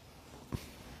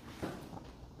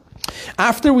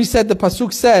 after we said the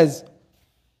Pasuk says,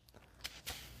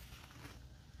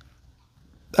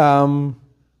 the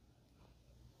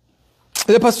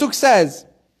Pasuk says,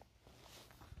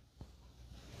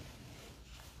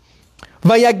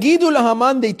 Vayagidu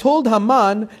laHaman, they told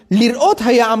Haman, Lirot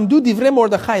hayamdu divrei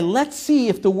Mordechai. Let's see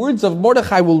if the words of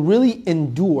Mordechai will really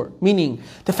endure. Meaning,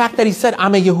 the fact that he said,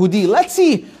 I'm a Yehudi. Let's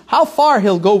see how far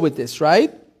he'll go with this,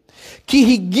 right? Ki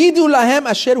higidu lahem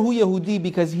asher hu Yehudi,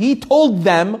 because he told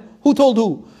them, who told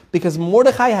who? Because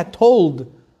Mordechai had told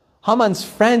Haman's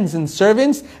friends and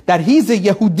servants that he's a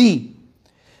Yehudi.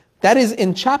 That is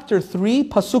in chapter 3,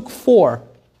 Pasuk 4.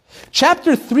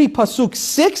 Chapter 3, Pasuk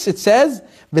 6, it says,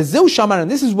 Vezeu shamar,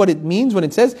 and this is what it means when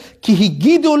it says, Ki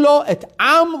higidu lo et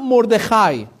am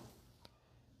Mordechai.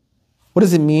 What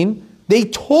does it mean? They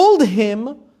told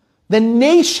him the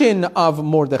nation of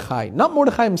Mordechai, not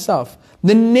Mordechai himself,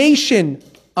 the nation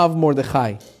of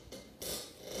Mordechai.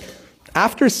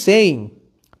 After saying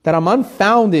that Haman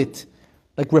found it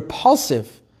like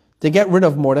repulsive to get rid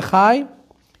of Mordechai,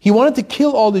 he wanted to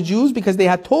kill all the Jews because they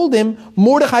had told him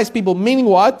Mordechai's people, meaning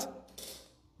what?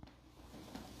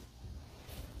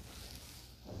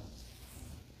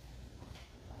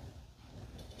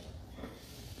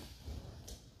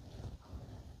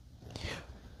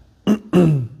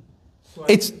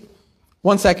 It's,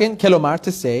 one second, kelomar,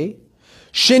 to say,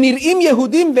 Shenir'im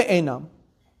Yehudim ve'enam.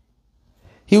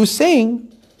 He was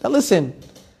saying that, listen,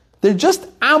 they're just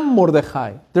Am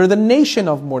Mordechai. They're the nation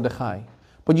of Mordechai.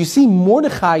 But you see,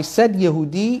 Mordechai said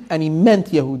Yehudi and he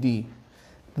meant Yehudi.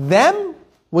 Them,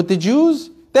 with the Jews,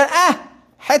 they're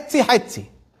hetzi.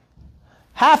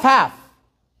 Half.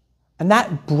 And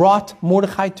that brought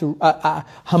Mordechai to,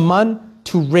 Haman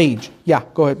to rage. Yeah,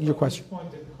 go ahead, your question. At this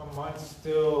point, did Haman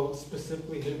still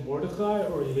specifically hate Mordechai,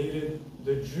 or he hated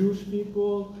the Jewish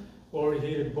people, or he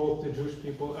hated both the Jewish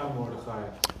people and Mordechai?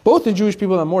 Both the Jewish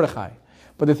people and Mordechai.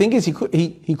 But the thing is, he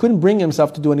couldn't bring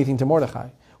himself to do anything to Mordechai.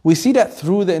 We see that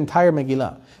through the entire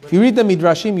Megillah. If you read the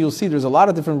Midrashim, you'll see there's a lot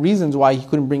of different reasons why he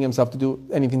couldn't bring himself to do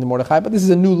anything to Mordechai, but this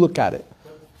is a new look at it.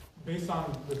 But based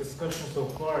on the discussion so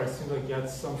far, it seems like he had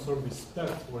some sort of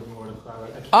respect towards Mordechai.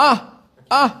 Like, I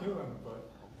can't kill him,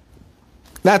 but...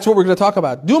 That's what we're going to talk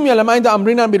about. Dumya lamaida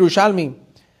amrina birushalmi.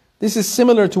 This is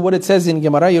similar to what it says in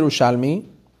Gemara Yerushalmi,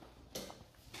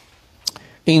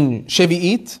 in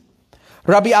Shevi'it.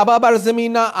 Rabbi Abba bar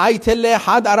Zamina aitele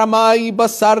had aramai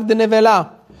basar de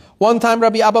nevela. One time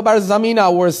Rabbi Abba bar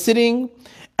Zamina was sitting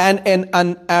and an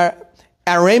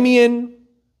Aramean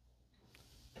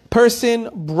person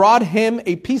brought him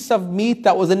a piece of meat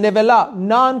that was a nevela,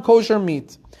 non-kosher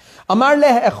meat. Amar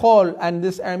leh echol, and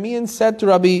this Aramean said to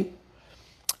Rabbi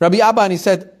Abba, and he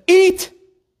said, eat.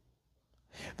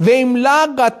 Ve'im la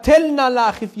gatelna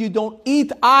lach, if you don't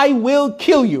eat, I will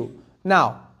kill you.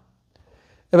 Now,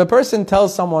 if a person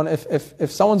tells someone,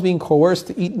 if someone's being coerced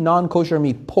to eat non-kosher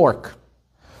meat, pork,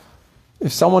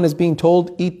 if someone is being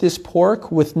told, eat this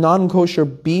pork with non-kosher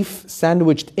beef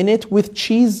sandwiched in it, with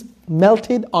cheese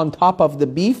melted on top of the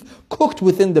beef, cooked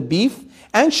within the beef,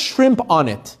 and shrimp on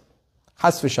it,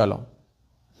 has v'shalom.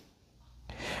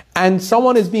 And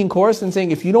someone is being coerced and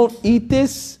saying, if you don't eat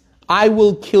this, I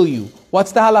will kill you.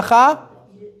 What's the halacha?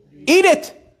 Eat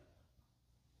it.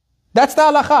 That's the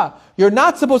halacha. You're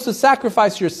not supposed to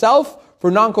sacrifice yourself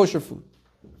for non-kosher food.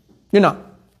 You're not.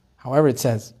 However, it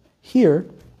says here,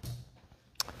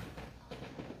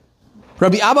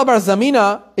 Rabbi Abba bar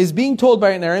Zamina is being told by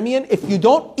an Aramean, if you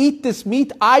don't eat this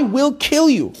meat, I will kill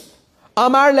you.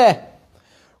 Amar leh.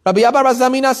 Rabbi Abba bar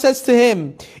Zamina says to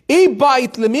him,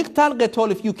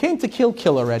 if you came to kill,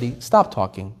 kill already. Stop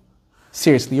talking.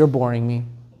 Seriously, you're boring me.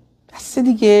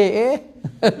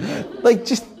 Like,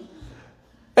 just,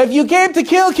 if you came to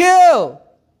kill, kill.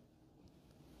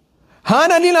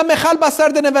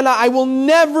 I will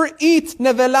never eat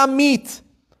nevela meat.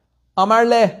 Amar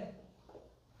leh.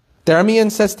 The Aramean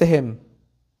says to him,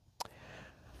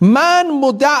 Man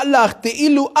muda'lach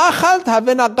te'ilu achalt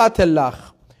havena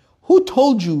qatellach. Who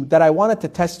told you that I wanted to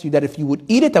test you that if you would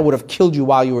eat it, I would have killed you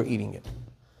while you were eating it?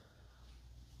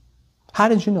 How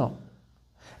did you know?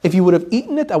 If you would have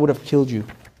eaten it, I would have killed you.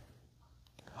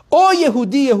 Or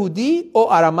Yehudi, Yehudi, or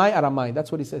Aramai, Aramai.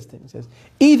 That's what he says to him. He says,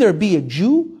 either be a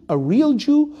Jew, a real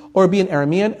Jew, or be an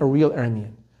Aramean, a real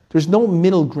Aramean. There's no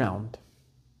middle ground.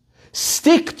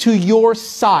 Stick to your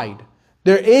side.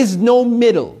 There is no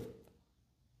middle.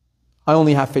 I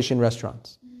only have fish in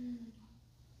restaurants.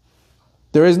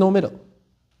 There is no middle.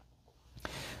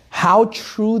 How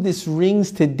true this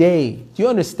rings today. Do you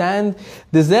understand?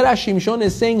 The Zera Shimshon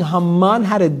is saying Haman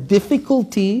had a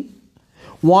difficulty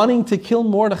wanting to kill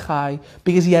Mordechai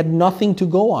because he had nothing to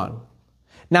go on.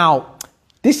 Now,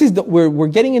 this is we're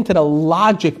getting into the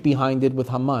logic behind it with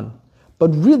Haman.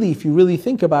 But really, if you really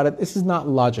think about it, this is not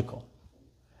logical.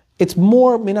 It's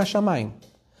more min hashamayim.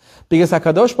 Because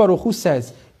HaKadosh Baruch Hu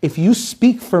says, if you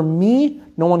speak for me,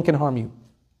 no one can harm you.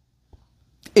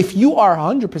 If you are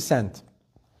 100%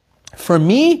 for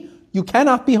me, you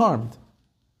cannot be harmed.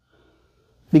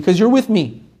 Because you're with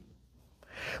me.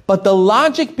 But the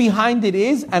logic behind it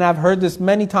is, and I've heard this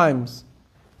many times,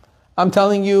 I'm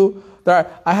telling you,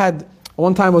 I had,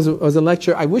 one time was a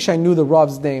lecture, I wish I knew the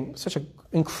Rav's name, such an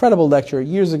incredible lecture,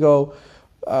 years ago,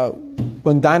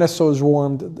 when dinosaurs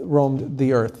roamed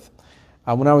the earth,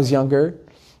 when I was younger,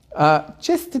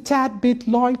 just a tad bit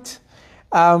light.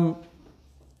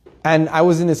 And I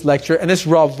was in this lecture, and this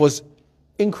Rav was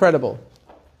incredible.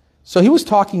 So he was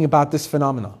talking about this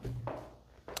phenomenon.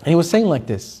 And he was saying like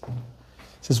this.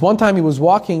 He says one time he was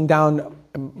walking down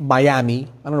Miami,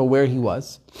 I don't know where he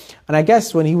was, and I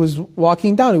guess when he was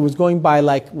walking down, he was going by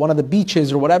like one of the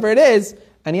beaches or whatever it is,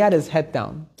 and he had his head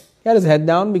down. He had his head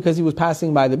down because he was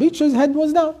passing by the beach, so his head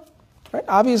was down. Right?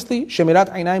 Obviously,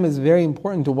 Shemirat Einayim is very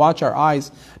important to watch our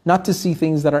eyes, not to see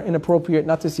things that are inappropriate,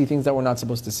 not to see things that we're not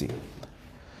supposed to see.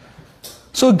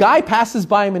 So a guy passes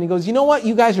by him and he goes, you know what?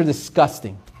 You guys are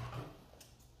disgusting.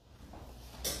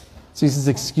 So he says,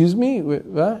 excuse me?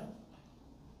 What?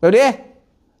 He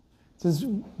says,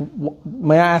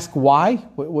 may I ask why?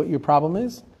 What your problem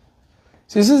is?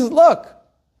 So he says, look,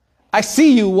 I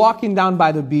see you walking down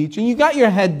by the beach and you got your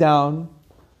head down.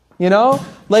 You know?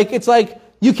 It's like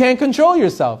you can't control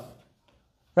yourself.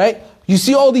 Right? You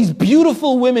see all these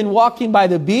beautiful women walking by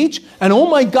the beach, and oh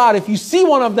my God, if you see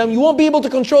one of them, you won't be able to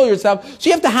control yourself. So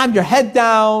you have to have your head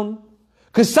down,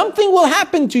 because something will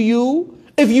happen to you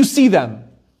if you see them.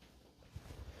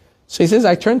 So he says,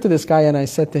 I turned to this guy and I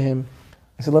said to him,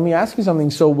 I said, let me ask you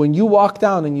something. So when you walk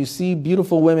down and you see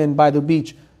beautiful women by the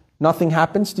beach, nothing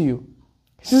happens to you?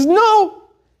 He says, no,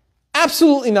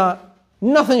 absolutely not.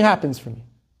 Nothing happens for me.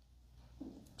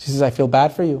 She says, I feel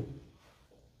bad for you.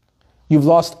 You've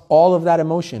lost all of that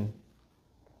emotion.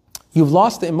 You've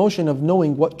lost the emotion of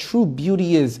knowing what true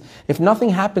beauty is. If nothing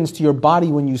happens to your body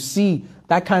when you see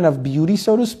that kind of beauty,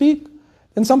 so to speak,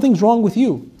 then something's wrong with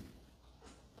you.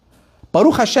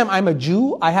 Baruch Hashem, I'm a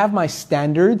Jew, I have my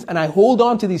standards, and I hold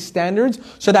on to these standards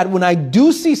so that when I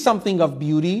do see something of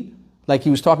beauty, like he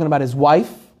was talking about his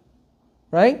wife,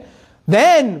 right?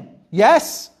 Then,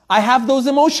 yes, I have those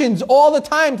emotions all the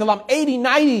time till I'm 80,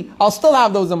 90, I'll still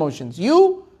have those emotions.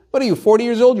 You? What are you, 40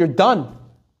 years old? You're done.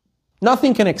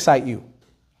 Nothing can excite you.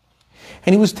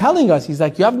 And he was telling us, he's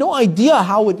like, you have no idea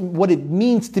what it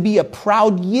means to be a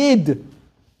proud Yid.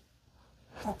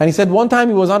 And he said one time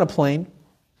he was on a plane,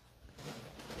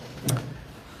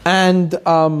 and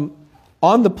on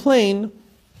the plane,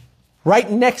 right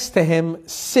next to him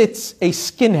sits a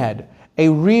skinhead, a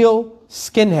real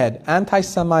skinhead,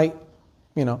 anti-Semite,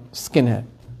 skinhead.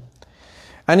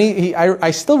 And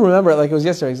I still remember it like it was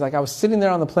yesterday. He's like, I was sitting there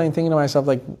on the plane thinking to myself,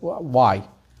 like, why?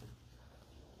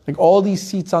 Like all these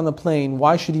seats on the plane,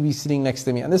 why should he be sitting next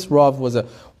to me? And this Rav was a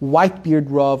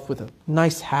white-beard Rav with a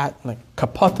nice hat, and a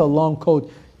kapata long coat.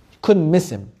 You couldn't miss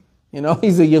him.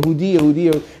 He's a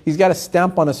Yehudi. He's got a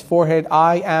stamp on his forehead,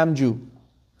 I am Jew.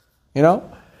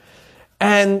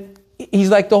 And he's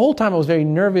like, the whole time I was very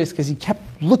nervous because he kept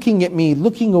looking at me,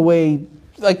 looking away.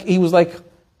 Like he was like,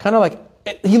 kind of like,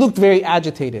 he looked very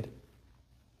agitated.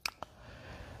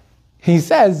 He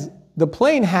says the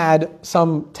plane had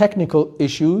some technical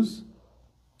issues,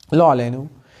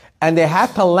 and they had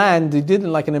to land. They did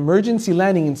like an emergency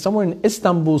landing in somewhere in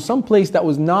Istanbul, some place that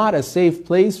was not a safe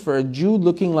place for a Jew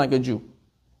looking like a Jew.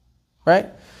 Right?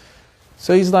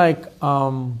 So he's like,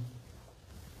 the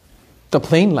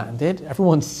plane landed,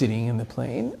 everyone's sitting in the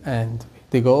plane, and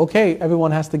they go, okay, everyone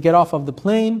has to get off of the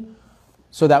plane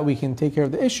so that we can take care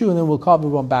of the issue, and then we'll call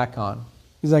everyone back on.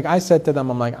 He's like, I said to them,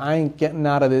 I'm like, I ain't getting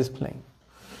out of this plane.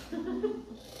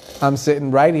 I'm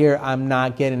sitting right here, I'm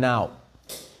not getting out.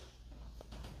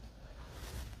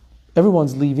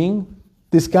 Everyone's leaving,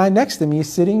 This guy next to me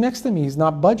is sitting next to me. He's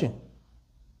not budging.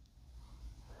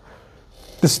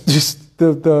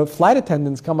 The flight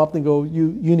attendants come up and go,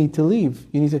 you need to leave.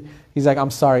 He's like,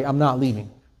 I'm sorry, I'm not leaving.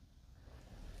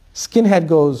 Skinhead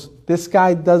goes, this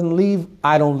guy doesn't leave,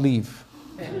 I don't leave.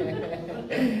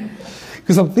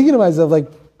 Because I'm thinking to myself, like,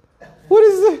 what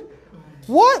is this?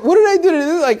 What did I do to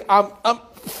this? Like, I'm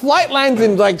flight lands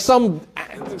in like some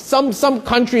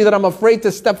country that I'm afraid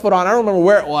to step foot on. I don't remember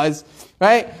where it was,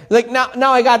 right? Like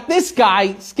now I got this guy,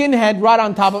 skinhead, right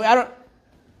on top of me.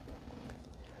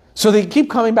 So they keep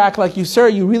coming back like, sir,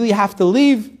 you really have to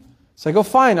leave. So I go,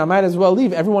 fine, I might as well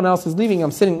leave. Everyone else is leaving.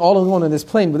 I'm sitting all alone in this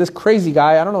plane with this crazy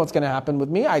guy. I don't know what's going to happen with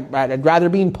me. I'd rather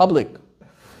be in public.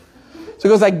 So he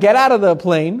goes, I get out of the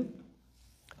plane,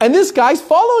 and this guy's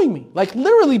following me, like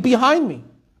literally behind me.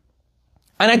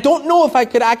 And I don't know if I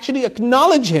could actually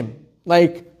acknowledge him.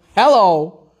 Like,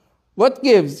 hello, what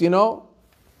gives,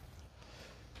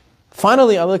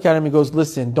 Finally, I look at him and he goes,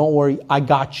 listen, don't worry, I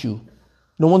got you.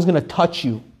 No one's going to touch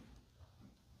you.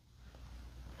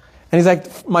 And he's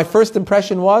like, my first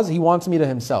impression was, he wants me to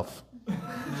himself.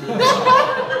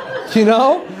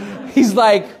 He's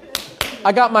like,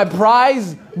 I got my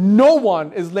prize. No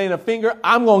one is laying a finger.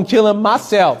 I'm going to kill him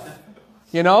myself.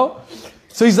 So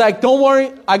he's like, don't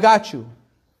worry, I got you.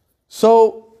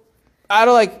 So out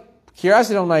of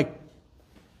curiosity, I'm like,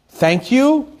 thank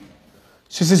you.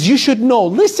 She says, you should know.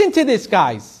 Listen to this,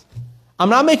 guys. I'm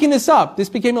not making this up. This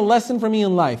became a lesson for me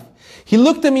in life. He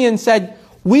looked at me and said,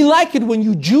 we like it when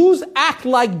you Jews act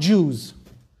like Jews.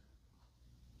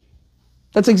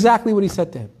 That's exactly what he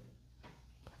said to him.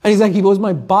 And he's like, he was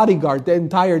my bodyguard the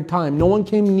entire time. No one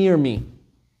came near me.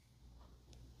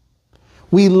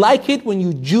 We like it when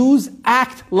you Jews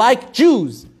act like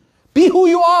Jews. Be who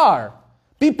you are.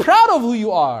 Be proud of who you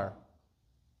are.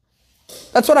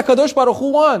 That's what HaKadosh Baruch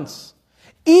Hu wants.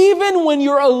 Even when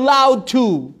you're allowed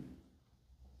to.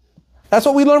 That's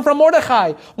what we learned from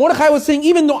Mordechai. Mordechai was saying,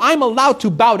 even though I'm allowed to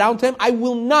bow down to him, I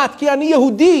will not. Ki ani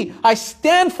Yehudi. I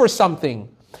stand for something.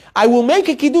 I will make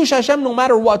a Kiddush Hashem no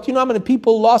matter what. You know how many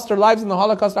people lost their lives in the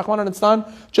Holocaust, Rahman and Stan,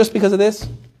 just because of this?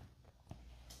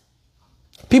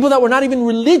 People that were not even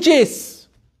religious.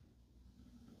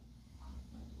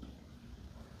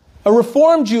 A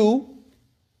Reform Jew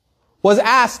was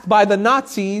asked by the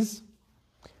Nazis,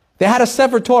 they had a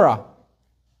Sefer Torah.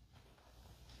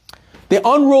 They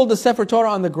unrolled the Sefer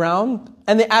Torah on the ground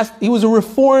and they asked, he was a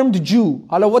Reformed Jew.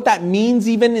 I don't know what that means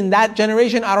even in that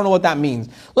generation. I don't know what that means.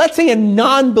 Let's say a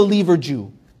non-believer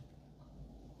Jew.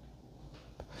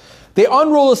 They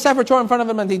unrolled the Sefer Torah in front of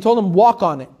him and they told him, walk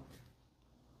on it.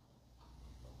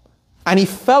 And he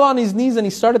fell on his knees and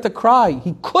he started to cry.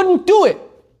 He couldn't do it.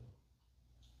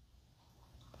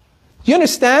 Do you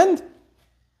understand?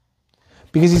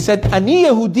 Because he said, Ani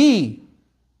Yehudi.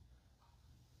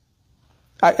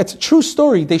 It's a true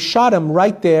story. They shot him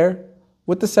right there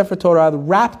with the Sefer Torah,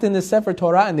 wrapped in the Sefer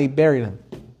Torah, and they buried him.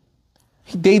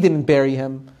 They didn't bury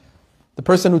him. The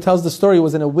person who tells the story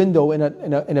was in a window in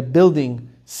a building,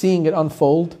 seeing it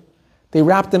unfold. They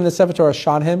wrapped him in the Sefer Torah,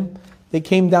 shot him. They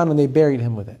came down and they buried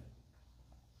him with it.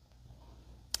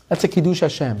 That's a Kiddush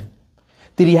Hashem.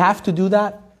 Did he have to do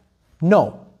that?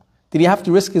 No. Did he have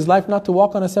to risk his life not to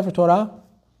walk on a Sefer Torah?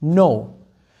 No.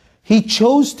 He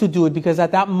chose to do it because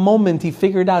at that moment he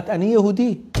figured out, Ani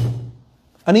Yehudi.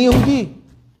 Ani Yehudi.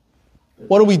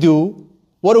 What do we do?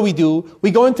 What do we do? We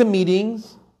go into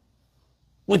meetings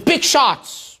with big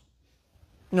shots.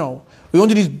 We go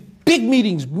into these big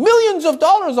meetings, millions of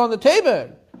dollars on the table.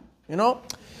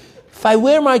 If I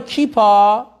wear my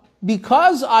kippah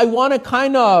because I want to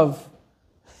kind of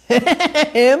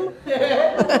him,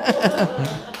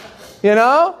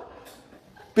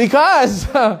 because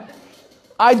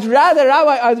I'd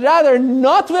rather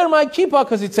not wear my kippah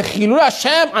because it's a chilul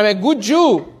Hashem. I'm a good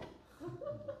Jew.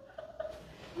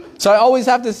 So I always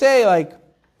have to say,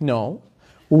 no,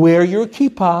 wear your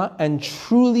kippah and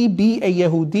truly be a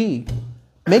Yehudi.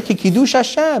 Make a Kiddush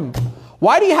Hashem.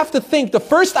 Why do you have to think the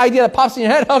first idea that pops in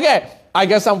your head, okay, I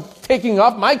guess I'm taking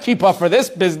off my kippah for this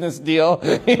business deal.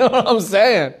 You know what I'm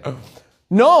saying?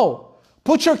 No.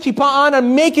 Put your kippah on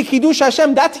and make a Kiddush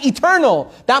Hashem. That's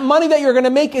eternal. That money that you're going to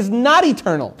make is not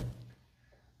eternal.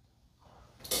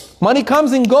 Money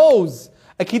comes and goes.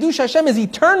 A Kiddush Hashem is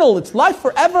eternal. It's life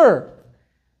forever.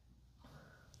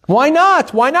 Why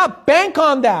not? Why not bank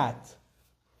on that?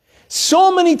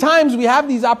 So many times we have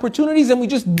these opportunities and we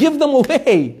just give them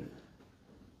away.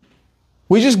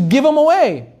 We just give them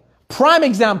away. Prime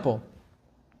example.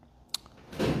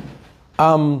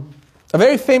 A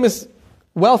very famous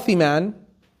wealthy man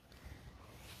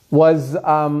was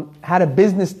had a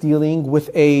business dealing with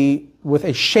a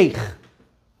sheikh,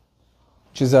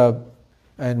 which is a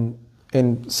and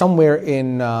in somewhere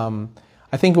in,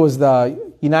 I think it was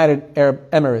the United Arab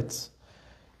Emirates.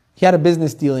 He had a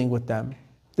business dealing with them.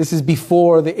 This is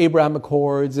before the Abraham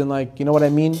Accords and you know what I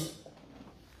mean?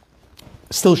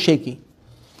 Still shaky.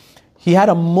 He had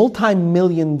a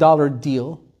multi-million-dollar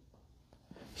deal.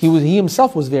 He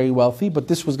himself was very wealthy, but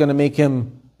this was going to make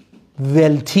him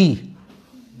wealthy.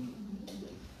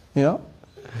 You know?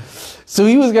 So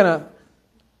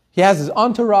he has his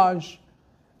entourage,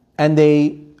 and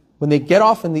when they get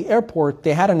off in the airport,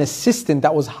 they had an assistant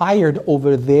that was hired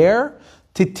over there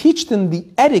to teach them the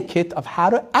etiquette of how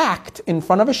to act in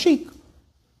front of a sheikh.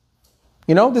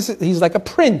 You know, he's like a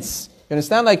prince. You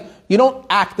understand? You don't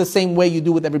act the same way you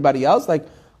do with everybody else.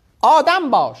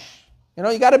 Dambosh. You know,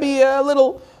 you got to be a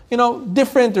little,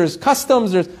 different. There's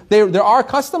customs. There are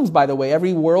customs, by the way.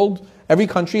 Every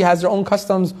country has their own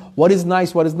customs. What is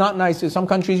nice, what is not nice. In some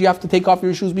countries, you have to take off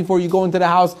your shoes before you go into the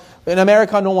house. In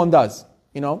America, no one does.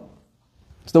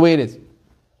 It's the way it is.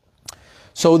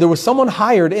 So there was someone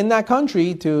hired in that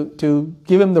country to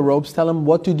give him the ropes, tell him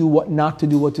what to do, what not to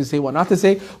do, what to say, what not to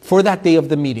say for that day of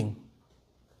the meeting.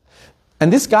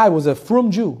 And this guy was a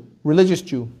frum Jew, religious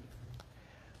Jew.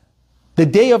 The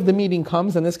day of the meeting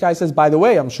comes, and this guy says, "By the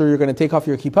way, I'm sure you're going to take off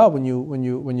your kippah when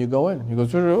you go in." He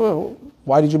goes,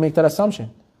 "Why did you make that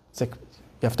assumption?" It's like,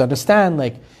 you have to understand,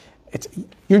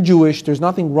 you're Jewish. There's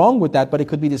nothing wrong with that, but it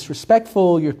could be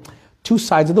disrespectful. You're two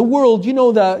sides of the world. You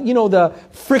know the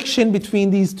friction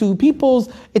between these two peoples.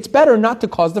 It's better not to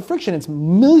cause the friction. It's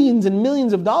millions and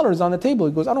millions of dollars on the table.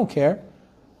 He goes, "I don't care.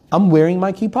 I'm wearing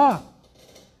my kippah."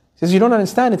 He says, "You don't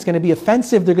understand. It's going to be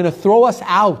offensive. They're going to throw us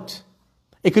out.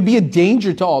 It could be a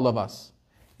danger to all of us."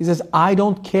 He says, "I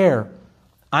don't care.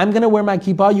 I'm going to wear my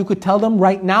kippah. You could tell them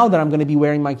right now that I'm going to be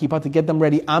wearing my kippah to get them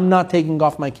ready. I'm not taking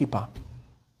off my kippah."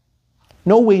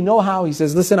 No way, no how. He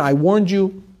says, "Listen, I warned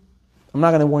you. I'm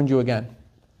not going to warn you again."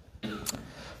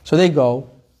 So they go.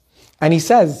 And he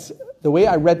says, the way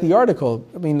I read the article,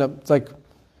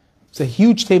 it's a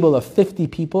huge table of 50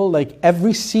 people.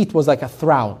 Every seat was like a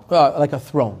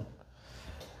throne.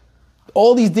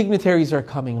 All these dignitaries are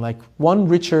coming, one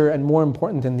richer and more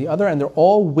important than the other, and they're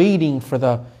all waiting for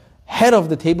the head of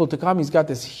the table to come. He's got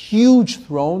this huge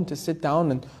throne to sit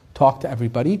down and talk to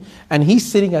everybody, and he's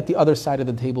sitting at the other side of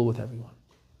the table with everyone.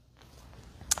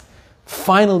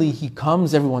 Finally, he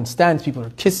comes, everyone stands, people are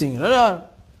kissing, I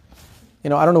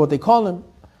don't know what they call him.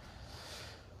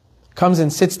 Comes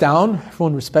and sits down,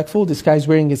 everyone respectful. This guy's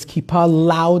wearing his kippah,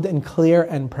 loud and clear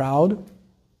and proud.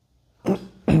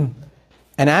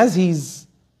 And as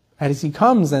he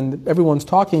comes and everyone's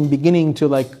talking, beginning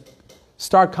to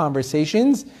start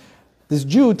conversations, this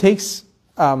Jew takes,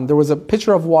 there was a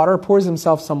pitcher of water, pours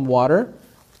himself some water.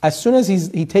 As soon as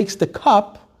he takes the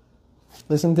cup,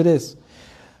 listen to this.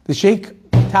 The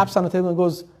sheikh taps on the table and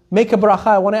goes, "Make a bracha,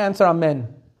 I want to answer amen."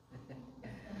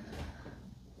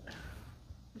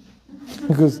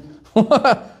 He goes,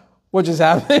 "What just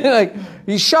happened?"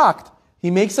 He's shocked. He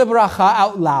makes a bracha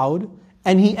out loud,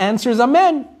 and he answers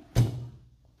amen.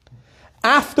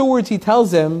 Afterwards, he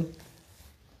tells him,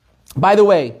 by the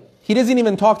way, he doesn't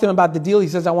even talk to him about the deal. He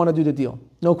says, "I want to do the deal."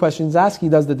 No questions asked. He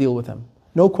does the deal with him.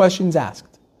 No questions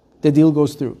asked. The deal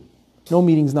goes through. No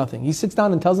meetings, nothing. He sits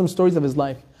down and tells him stories of his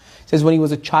life. He says when he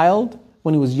was a child,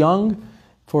 when he was young,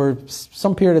 for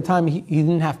some period of time, he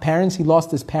didn't have parents. He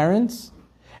lost his parents.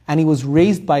 And he was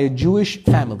raised by a Jewish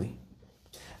family.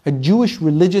 A Jewish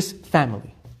religious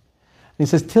family. And he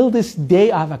says, till this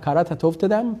day, I have hakarat hatov to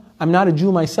them. I'm not a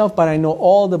Jew myself, but I know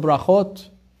all the brachot.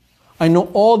 I know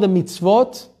all the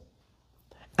mitzvot.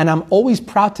 And I'm always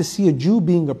proud to see a Jew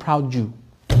being a proud Jew.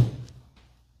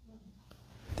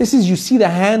 This is, you see the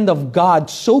hand of God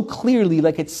so clearly,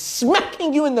 like it's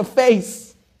smacking you in the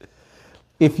face.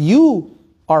 If you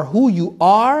are who you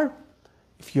are,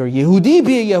 if you're Yehudi,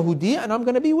 be a Yehudi, and I'm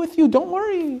going to be with you. Don't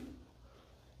worry.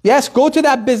 Yes, go to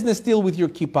that business deal with your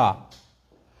kippah.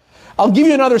 I'll give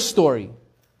you another story.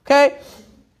 Okay?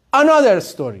 Another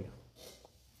story.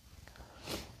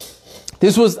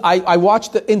 This was, I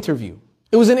watched the interview.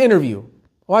 It was an interview.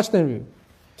 I watched the interview.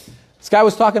 This guy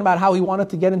was talking about how he wanted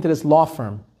to get into this law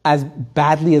firm as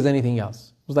badly as anything else.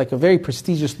 It was like a very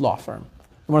prestigious law firm.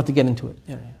 He wanted to get into it.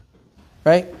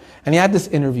 Right? And he had this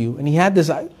interview, and he had this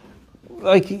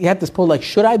poll,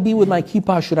 should I be with my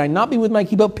kippah? Should I not be with my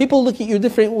kippah? People look at you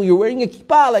different when you're wearing a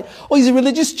kippah, he's a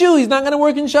religious Jew. He's not going to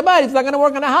work in Shabbat. He's not going to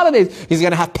work on the holidays. He's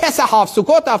going to have Pesach off,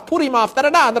 Sukkot off, Purim off,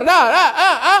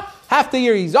 half the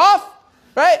year he's off.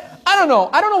 Right? I don't know.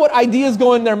 I don't know what ideas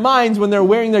go in their minds when they're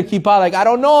wearing their kippah. I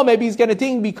don't know. Maybe he's going to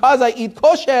think because I eat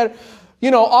kosher,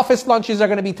 office lunches are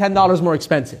going to be $10 more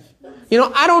expensive.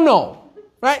 I don't know.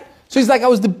 Right? So he's like, I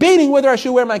was debating whether I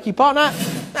should wear my kippah or not.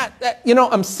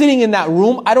 I'm sitting in that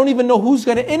room. I don't even know who's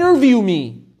going to interview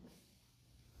me.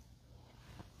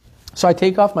 So I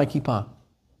take off my kippah.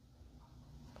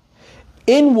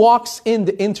 In walks in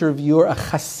the interviewer, a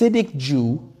Hasidic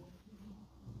Jew,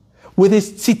 with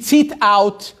his tzitzit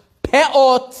out,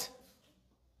 peot.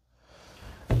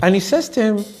 And he says to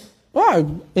him,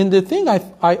 wow, in the thing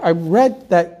I read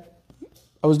that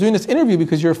I was doing this interview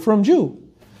because you're a frum Jew.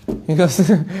 He goes,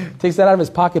 takes that out of his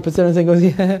pocket, puts it in and goes,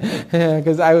 yeah,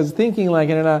 because I was thinking like,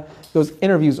 he goes,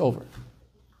 interview's over.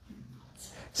 He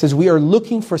says, we are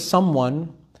looking for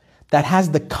someone that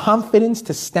has the confidence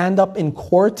to stand up in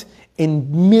court in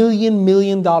 $1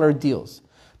 million deals.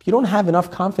 If you don't have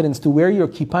enough confidence to wear your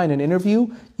kippah in an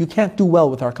interview, you can't do well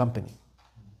with our company.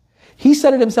 He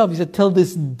said it himself. He said, till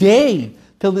this day,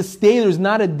 there's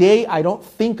not a day I don't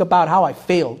think about how I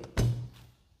failed.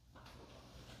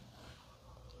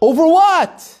 Over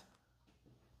what?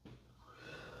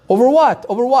 Over what?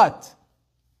 Over what?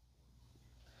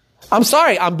 I'm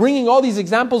sorry, I'm bringing all these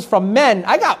examples from men.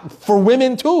 I got for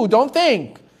women too, don't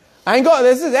think. I ain't going,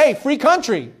 this is, free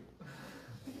country.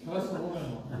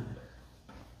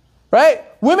 Right?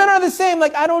 Women are the same.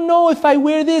 Like, I don't know if I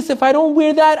wear this, if I don't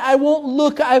wear that, I won't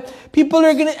look. People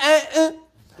are going to...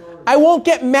 I won't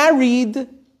get married,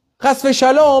 chas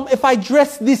v'shalom, if I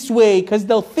dress this way, because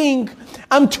they'll think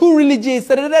I'm too religious.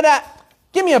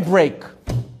 Give me a break.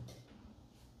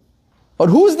 But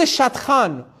who's the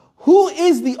shatchan? Who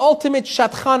is the ultimate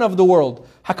shatchan of the world?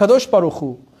 HaKadosh Baruch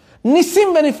Hu.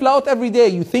 Nisim v'niflaot every day.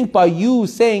 You think by you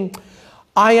saying,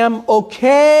 I am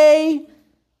okay...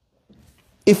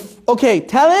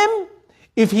 tell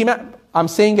him, I'm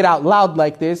saying it out loud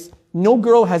like this. No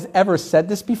girl has ever said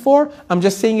this before. I'm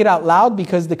just saying it out loud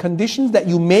because the conditions that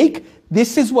you make,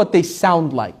 this is what they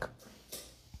sound like.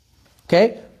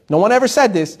 Okay? No one ever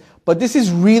said this, but this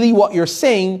is really what you're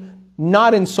saying,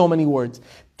 not in so many words.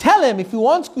 Tell him if he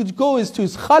wants to go to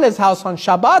his chale's house on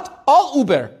Shabbat, I'll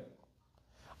Uber.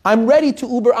 I'm ready to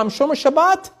Uber. I'm Shomer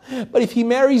Shabbat, but if he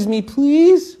marries me,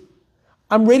 please,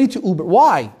 I'm ready to Uber.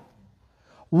 Why?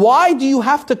 Why do you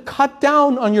have to cut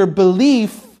down on your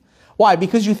belief? Why?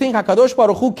 Because you think HaKadosh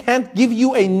Baruch Hu can't give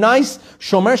you a nice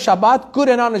Shomer Shabbat, good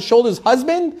and on his shoulders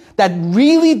husband that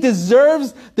really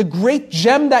deserves the great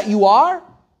gem that you are?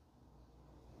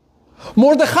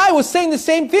 Mordechai was saying the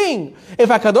same thing. If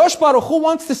HaKadosh Baruch Hu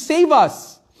wants to save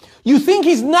us, you think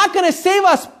he's not going to save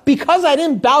us because I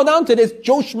didn't bow down to this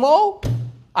Joe Schmo?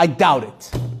 I doubt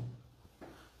it.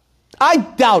 I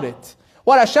doubt it.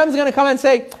 What, Hashem's going to come and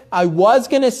say, I was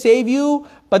going to save you,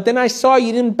 but then I saw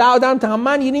you didn't bow down to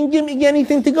Haman, you didn't give me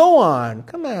anything to go on.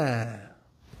 Come on.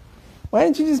 Why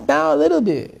didn't you just bow a little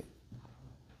bit?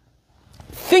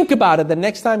 Think about it the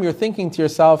next time you're thinking to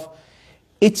yourself,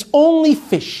 it's only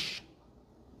fish.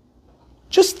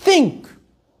 Just think.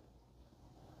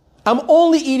 I'm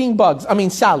only eating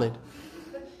salad.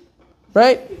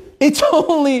 Right? It's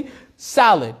only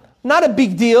salad. Not a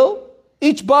big deal.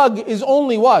 Each bug is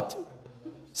only what?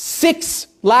 6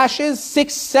 lashes,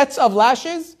 6 sets of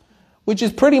lashes, which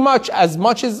is pretty much as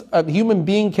a human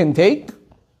being can take,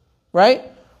 right?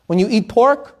 When you eat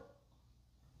pork,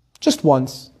 just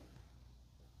once.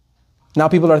 Now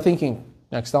people are thinking,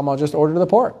 next time I'll just order the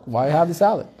pork. Why have the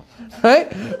salad?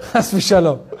 Right? Chas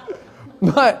v'shalom.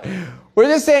 But we're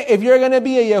just saying, if you're going to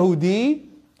be a Yehudi,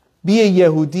 be a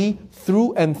Yehudi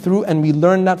through and through, and we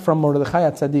learn that from Mordechai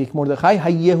HaTzadik. Mordechai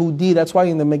HaYehudi, that's why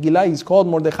in the Megillah he's called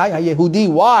Mordechai HaYehudi.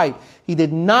 Why? He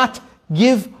did not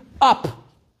give up.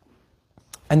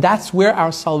 And that's where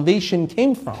our salvation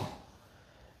came from.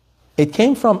 It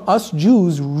came from us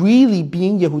Jews really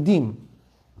being Yehudim.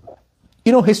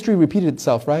 You know, history repeated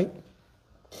itself, right?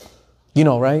 You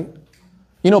know, right?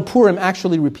 You know, Purim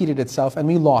actually repeated itself and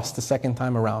we lost the second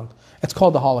time around. It's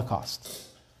called the Holocaust.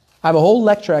 I have a whole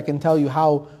lecture I can tell you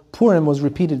how Purim was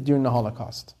repeated during the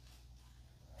Holocaust.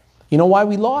 You know why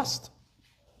we lost?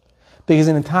 Because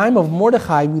in the time of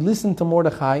Mordechai, we listened to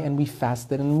Mordechai and we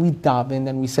fasted and we davened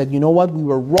and we said, you know what, we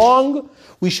were wrong.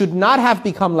 We should not have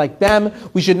become like them.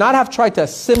 We should not have tried to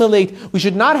assimilate. We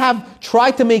should not have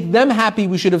tried to make them happy.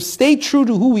 We should have stayed true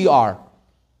to who we are.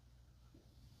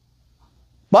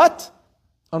 But,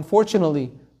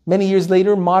 unfortunately, many years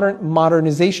later,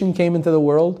 modernization came into the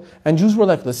world, and Jews were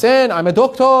like, listen, I'm a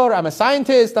doctor, I'm a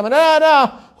scientist,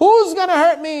 who's going to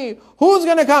hurt me? Who's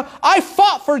going to come? I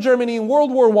fought for Germany in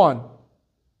World War I.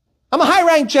 I'm a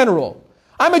high-ranked general.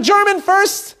 I'm a German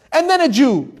first, and then a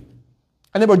Jew.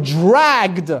 And they were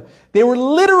dragged. They were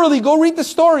literally, go read the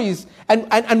stories,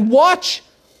 and watch,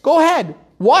 go ahead,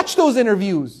 watch those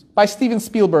interviews by Steven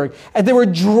Spielberg. And they were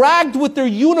dragged with their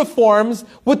uniforms,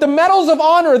 with the medals of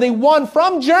honor they won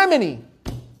from Germany.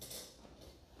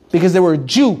 because they were a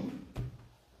Jew.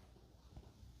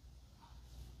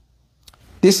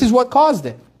 This is what caused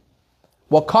it.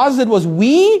 What caused it was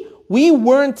we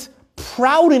weren't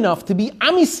proud enough to be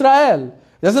Am Yisrael.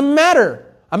 It doesn't matter.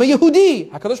 I'm a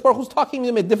Yehudi. HaKadosh Baruch Hu's talking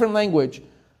to me in a different language.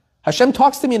 Hashem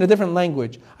talks to me in a different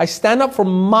language. I stand up for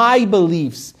my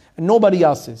beliefs and nobody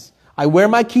else's. I wear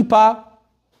my kippah.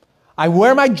 I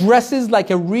wear my dresses like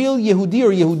a real Yehudi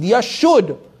or Yehudiya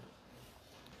should.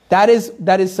 That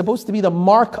is supposed to be the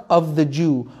mark of the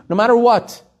Jew. No matter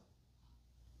what.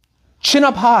 Chin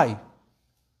up high.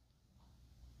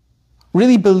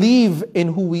 Really believe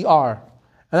in who we are.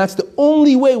 And that's the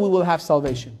only way we will have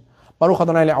salvation. Baruch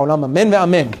Adonai le'olam. Amen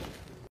ve'amen.